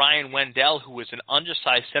guy like Ryan Wendell, who was an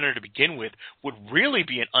undersized center to begin with, would really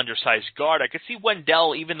be an undersized guard. I could see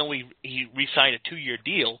Wendell, even though he re-signed a 2-year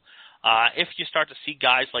deal, if you start to see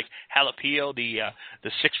guys like Jalapeno, the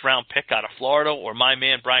 6th-round pick out of Florida, or my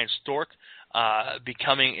man Brian Stork,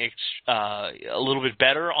 becoming a little bit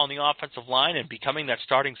better on the offensive line and becoming that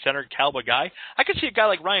starting center caliber guy. I could see a guy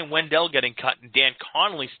like Ryan Wendell getting cut and Dan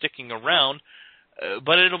Connolly sticking around,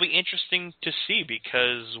 but it'll be interesting to see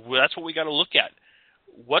because that's what we got to look at.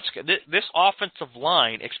 This offensive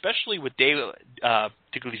line, especially with Dave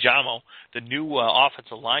DiGiamo, the new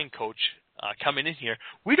offensive line coach coming in here,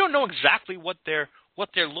 we don't know exactly what they're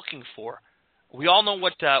looking for. We all know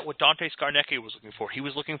what Dante Scarnecchia was looking for. He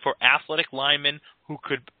was looking for athletic linemen who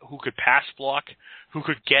could pass block, who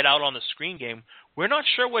could get out on the screen game. We're not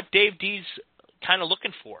sure what Dave D's kind of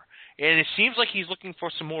looking for. And it seems like he's looking for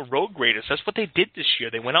some more road graders. That's what they did this year.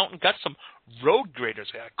 They went out and got some road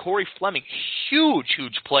graders. Corey Fleming, huge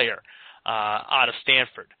player out of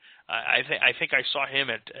Stanford. I think I saw him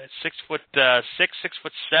at 6'6",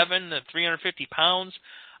 6'7", 350 pounds.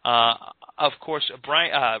 Of course,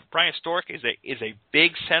 Brian Stork is a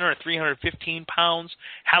big center at 315 pounds.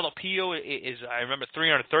 Jalapeno is, I remember,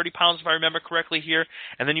 330 pounds if I remember correctly here.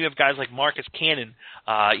 And then you have guys like Marcus Cannon,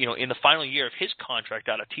 in the final year of his contract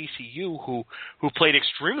out of TCU, who played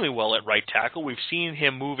extremely well at right tackle. We've seen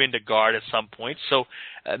him move into guard at some point. So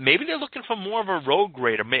maybe they're looking for more of a road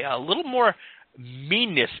grader, a little more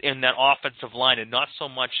meanness in that offensive line, and not so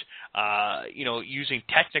much, using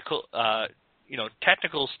technical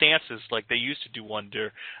stances like they used to do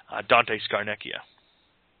under Dante Scarnecchia.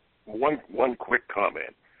 One quick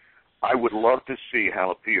comment. I would love to see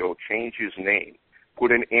Jalapeno change his name,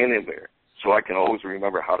 put an N in there, so I can always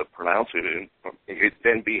remember how to pronounce it, and it'd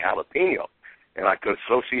then be Jalapeno, and I could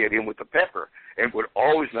associate him with the pepper, and would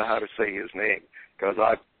always know how to say his name, because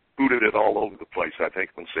I booted it all over the place, I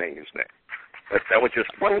think, when saying his name. That was just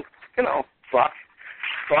one, thought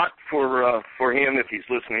for him, if he's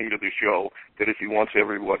listening to the show, that if he wants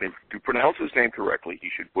everybody to pronounce his name correctly, he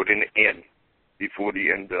should put an N before the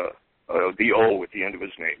end, the O at the end of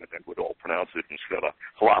his name, and then would all pronounce it instead of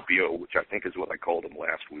Jalapeno, which I think is what I called him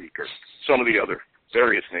last week, or some of the other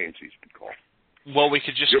various names he's been called. Well, we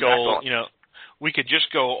could just we could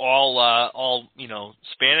just go all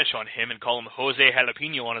Spanish on him and call him Jose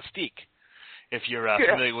Jalapeno on a stick. If you're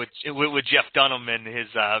familiar with Jeff Dunham and his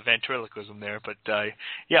ventriloquism there, but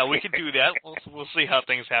we could do that. We'll see how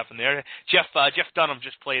things happen there. Jeff Dunham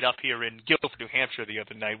just played up here in Guilford, New Hampshire the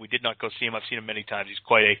other night. We did not go see him. I've seen him many times. He's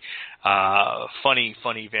quite a funny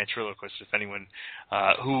ventriloquist. If anyone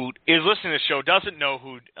who is listening to the show doesn't know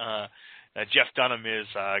who Jeff Dunham is,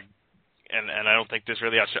 and I don't think there's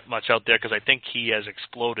really much out there because I think he has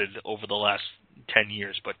exploded over the last 10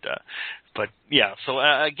 years, but yeah. So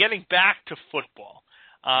getting back to football,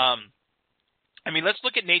 let's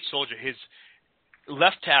look at Nate Soldier, his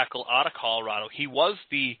left tackle out of Colorado. He was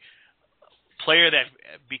the player that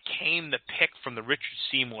became the pick from the Richard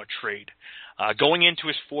Seymour trade. Going into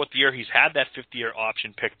his fourth year, he's had that fifth-year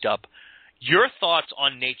option picked up. Your thoughts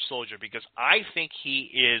on Nate Soldier? Because I think he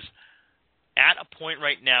is at a point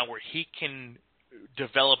right now where he can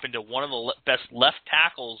develop into one of the best left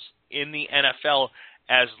tackles in the NFL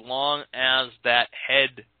as long as that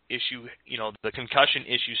head issue, the concussion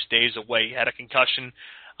issue stays away. He had a concussion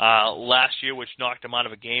last year which knocked him out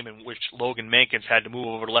of a game in which Logan Mankins had to move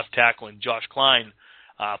over to left tackle and Josh Klein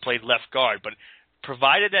played left guard. But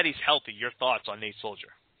provided that he's healthy, your thoughts on Nate Soldier?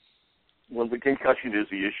 Well, the concussion is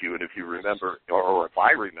the issue, and if you remember, or if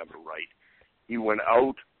I remember right, he went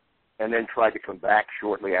out and then tried to come back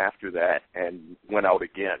shortly after that and went out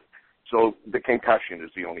again. So the concussion is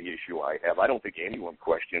the only issue I have. I don't think anyone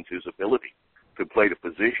questions his ability to play the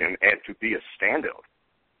position and to be a standout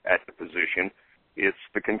at the position. It's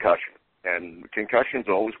the concussion. And concussions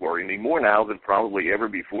always worry me more now than probably ever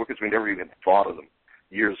before because we never even thought of them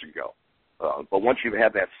years ago. But once you've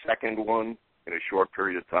had that second one in a short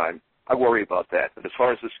period of time, I worry about that. But as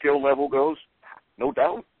far as the skill level goes, no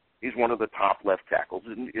doubt, he's one of the top left tackles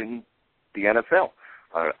in the NFL.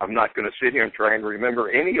 I'm not going to sit here and try and remember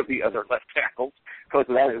any of the other left tackles because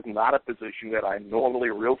that is not a position that I'm normally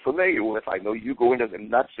real familiar with. I know you go into the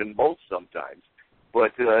nuts and bolts sometimes.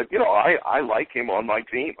 But, I like him on my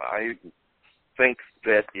team. I think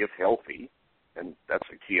that if healthy, and that's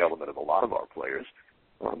a key element of a lot of our players,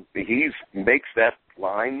 he makes that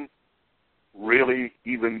line really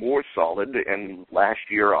even more solid. And last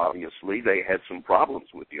year, obviously, they had some problems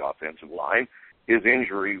with the offensive line. His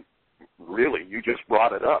injury, really, you just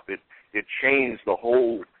brought it up. It changed the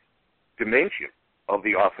whole dimension of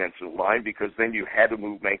the offensive line because then you had to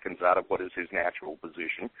move Mankins out of what is his natural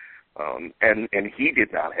position. And he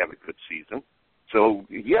did not have a good season. So,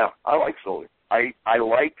 yeah, I like Soldier. I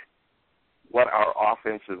like what our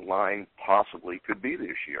offensive line possibly could be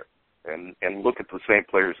this year. And look at the same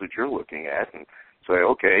players that you're looking at and say,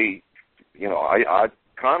 okay,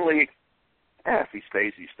 Conley, if he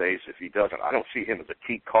stays, he stays. If he doesn't, I don't see him as a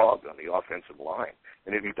key cog on the offensive line.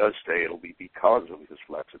 And if he does stay, it'll be because of his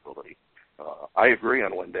flexibility. I agree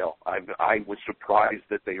on Wendell. I was surprised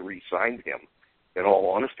that they re-signed him, in all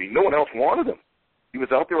honesty. No one else wanted him. He was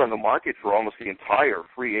out there on the market for almost the entire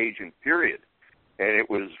free agent period. And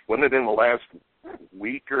wasn't it in the last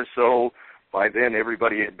week or so, by then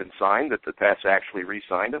everybody had been signed, that the Pats actually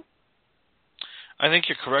re-signed him? I think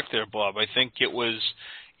you're correct there, Bob. I think it was,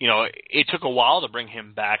 it took a while to bring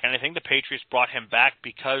him back, and I think the Patriots brought him back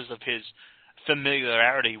because of his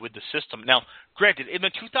familiarity with the system. Now, granted, in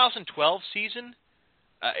the 2012 season,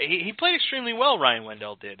 he played extremely well, Ryan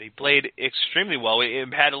Wendell did. He played extremely well.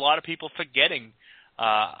 It had a lot of people forgetting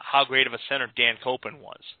how great of a center Dan Copen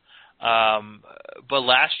was. But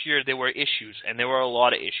last year there were issues, and there were a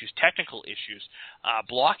lot of issues, technical issues,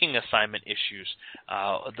 blocking assignment issues,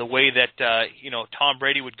 the way that, Tom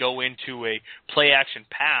Brady would go into a play-action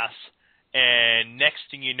pass, and next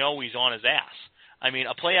thing you know, he's on his ass. I mean,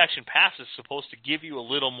 a play-action pass is supposed to give you a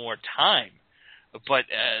little more time, but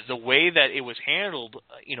the way that it was handled,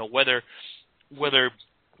 whether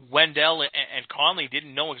Wendell and Conley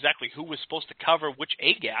didn't know exactly who was supposed to cover which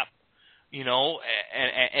A-gap,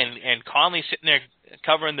 and Conley sitting there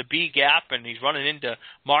covering the B gap, and he's running into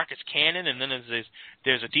Marcus Cannon, and then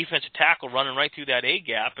there's a defensive tackle running right through that A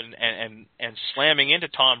gap and slamming into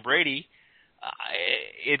Tom Brady.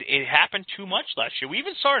 It happened too much last year. We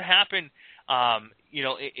even saw it happen,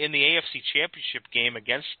 in the AFC Championship game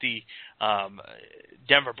against the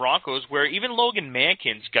Denver Broncos, where even Logan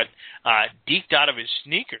Mankins got deked out of his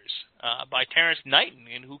sneakers by Terrence Knighton,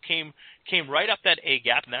 and who came right up that A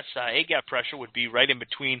gap, and that's A gap pressure would be right in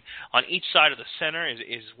between. On each side of the center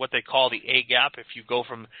is what they call the A gap. If you go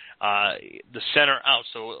from the center out,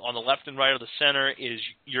 so on the left and right of the center is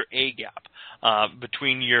your A gap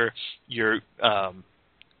between your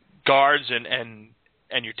guards and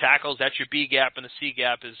and your tackles, that's your B gap, and the C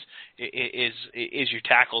gap is your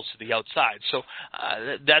tackles to the outside. So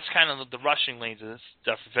that's kind of the rushing lanes and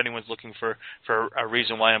stuff. If anyone's looking for a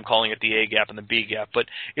reason why I'm calling it the A gap and the B gap, but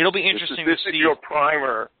it'll be interesting to see. This is your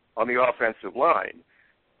primer on the offensive line.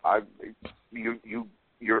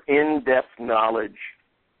 Your in-depth knowledge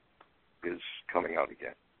is coming out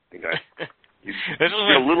again.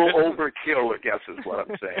 You're a little overkill, I guess, is what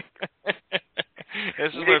I'm saying.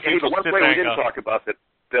 This is where people the one player we didn't talk about that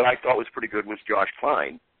I thought was pretty good was Josh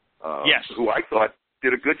Klein, yes, who I thought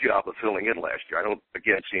did a good job of filling in last year. I don't,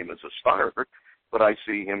 again, see him as a starter, but I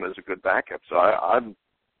see him as a good backup. So I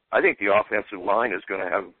think the offensive line is going to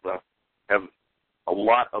have a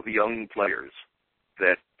lot of young players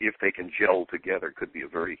that, if they can gel together, could be a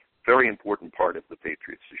very, very important part of the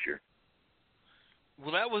Patriots this year.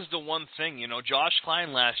 Well, that was the one thing, Josh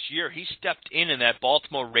Klein last year, he stepped in that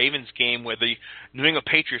Baltimore Ravens game where the New England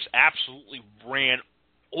Patriots absolutely ran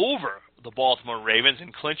over the Baltimore Ravens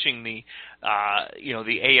and clinching the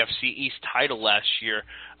AFC East title last year.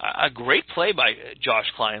 A great play by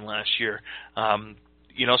Josh Klein last year. So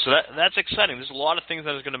that's exciting. There's a lot of things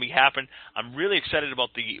that are going to be happening. I'm really excited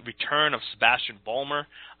about the return of Sebastian Vollmer.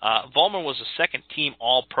 Vollmer was a second-team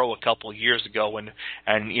All-Pro a couple of years ago, and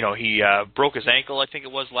he broke his ankle, I think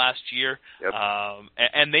it was, last year, yep.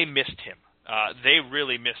 And they missed him. They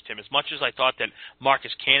really missed him. As much as I thought that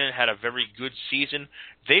Marcus Cannon had a very good season,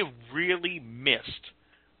 they really missed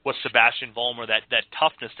what Sebastian Vollmer, that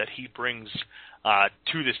toughness that he brings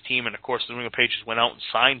to this team. And, of course, the New England Patriots went out and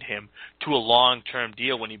signed him to a long-term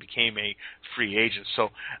deal when he became a free agent. So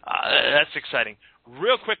that's exciting.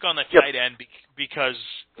 Real quick on the tight end, because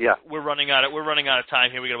we're running out of time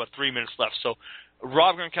here. We got about 3 minutes left. So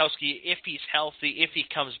Rob Gronkowski, if he's healthy, if he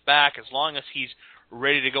comes back, as long as he's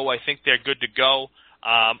ready to go, I think they're good to go.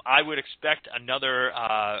 I would expect another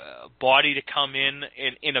body to come in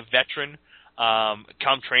a veteran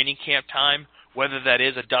come training camp time, whether that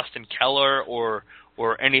is a Dustin Keller or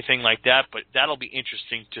anything like that. But that'll be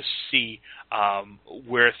interesting to see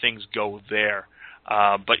where things go there.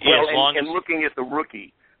 And looking at the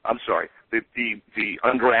rookie, the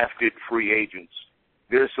undrafted free agents,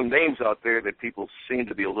 there's some names out there that people seem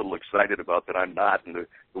to be a little excited about that I'm not, and the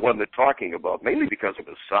one they're talking about, mainly because of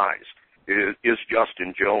his size, is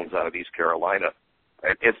Justin Jones out of East Carolina.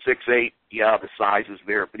 At 6'8", the size is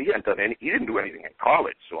there, but he didn't do anything in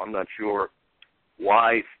college, so I'm not sure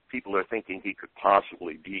why people are thinking he could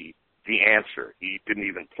possibly be the answer. He didn't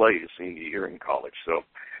even play his senior year in college, so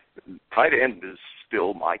tight end is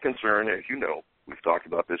still my concern. As you know, we've talked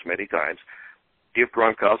about this many times. If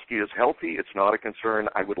Gronkowski is healthy, it's not a concern.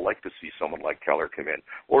 I would like to see someone like Keller come in,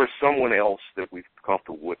 or someone else that we're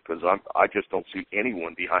comfortable with, because I just don't see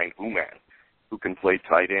anyone behind Booman who can play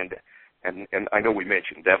tight end. And I know we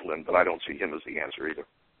mentioned Devlin, but I don't see him as the answer either.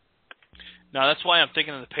 Now, that's why I'm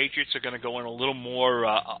thinking the Patriots are going to go in a little more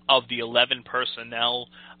of the 11 personnel.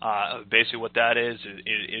 Basically what that is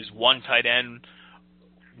one tight end,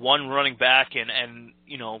 one running back, and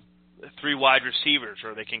 3 wide receivers,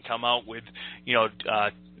 or they can come out with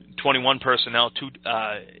 21 personnel, two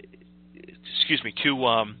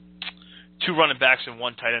running backs and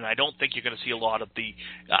 1 tight end. I don't think you're going to see a lot of the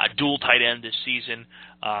dual tight end this season.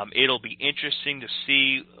 It'll be interesting to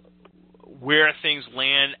see where things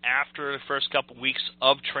land after the first couple weeks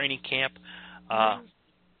of training camp.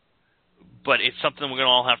 But it's something we're going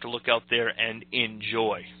to all have to look out there and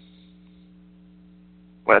enjoy.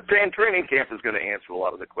 Well, training camp is going to answer a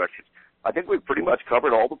lot of the questions. I think we've pretty much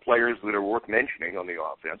covered all the players that are worth mentioning on the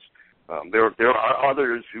offense. There are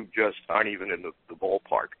others who just aren't even in the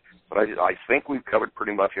ballpark. But I think we've covered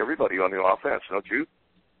pretty much everybody on the offense, don't you?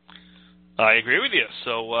 I agree with you.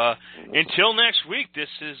 So until next week, this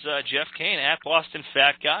is Jeff Kane at Boston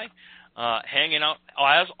Fat Guy, hanging out,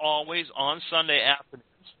 as always, on Sunday afternoons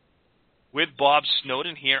with Bob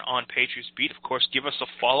Snowden here on Patriots Beat. Of course, give us a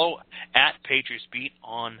follow at Patriots Beat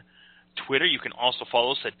on Twitter. You can also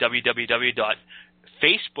follow us at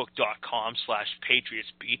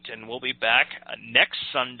www.facebook.com/PatriotsBeat, and we'll be back next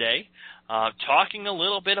Sunday talking a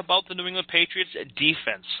little bit about the New England Patriots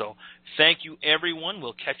defense. So thank you, everyone.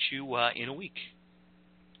 We'll catch you in a week.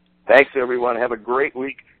 Thanks, everyone. Have a great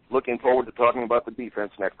week. Looking forward to talking about the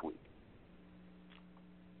defense next week.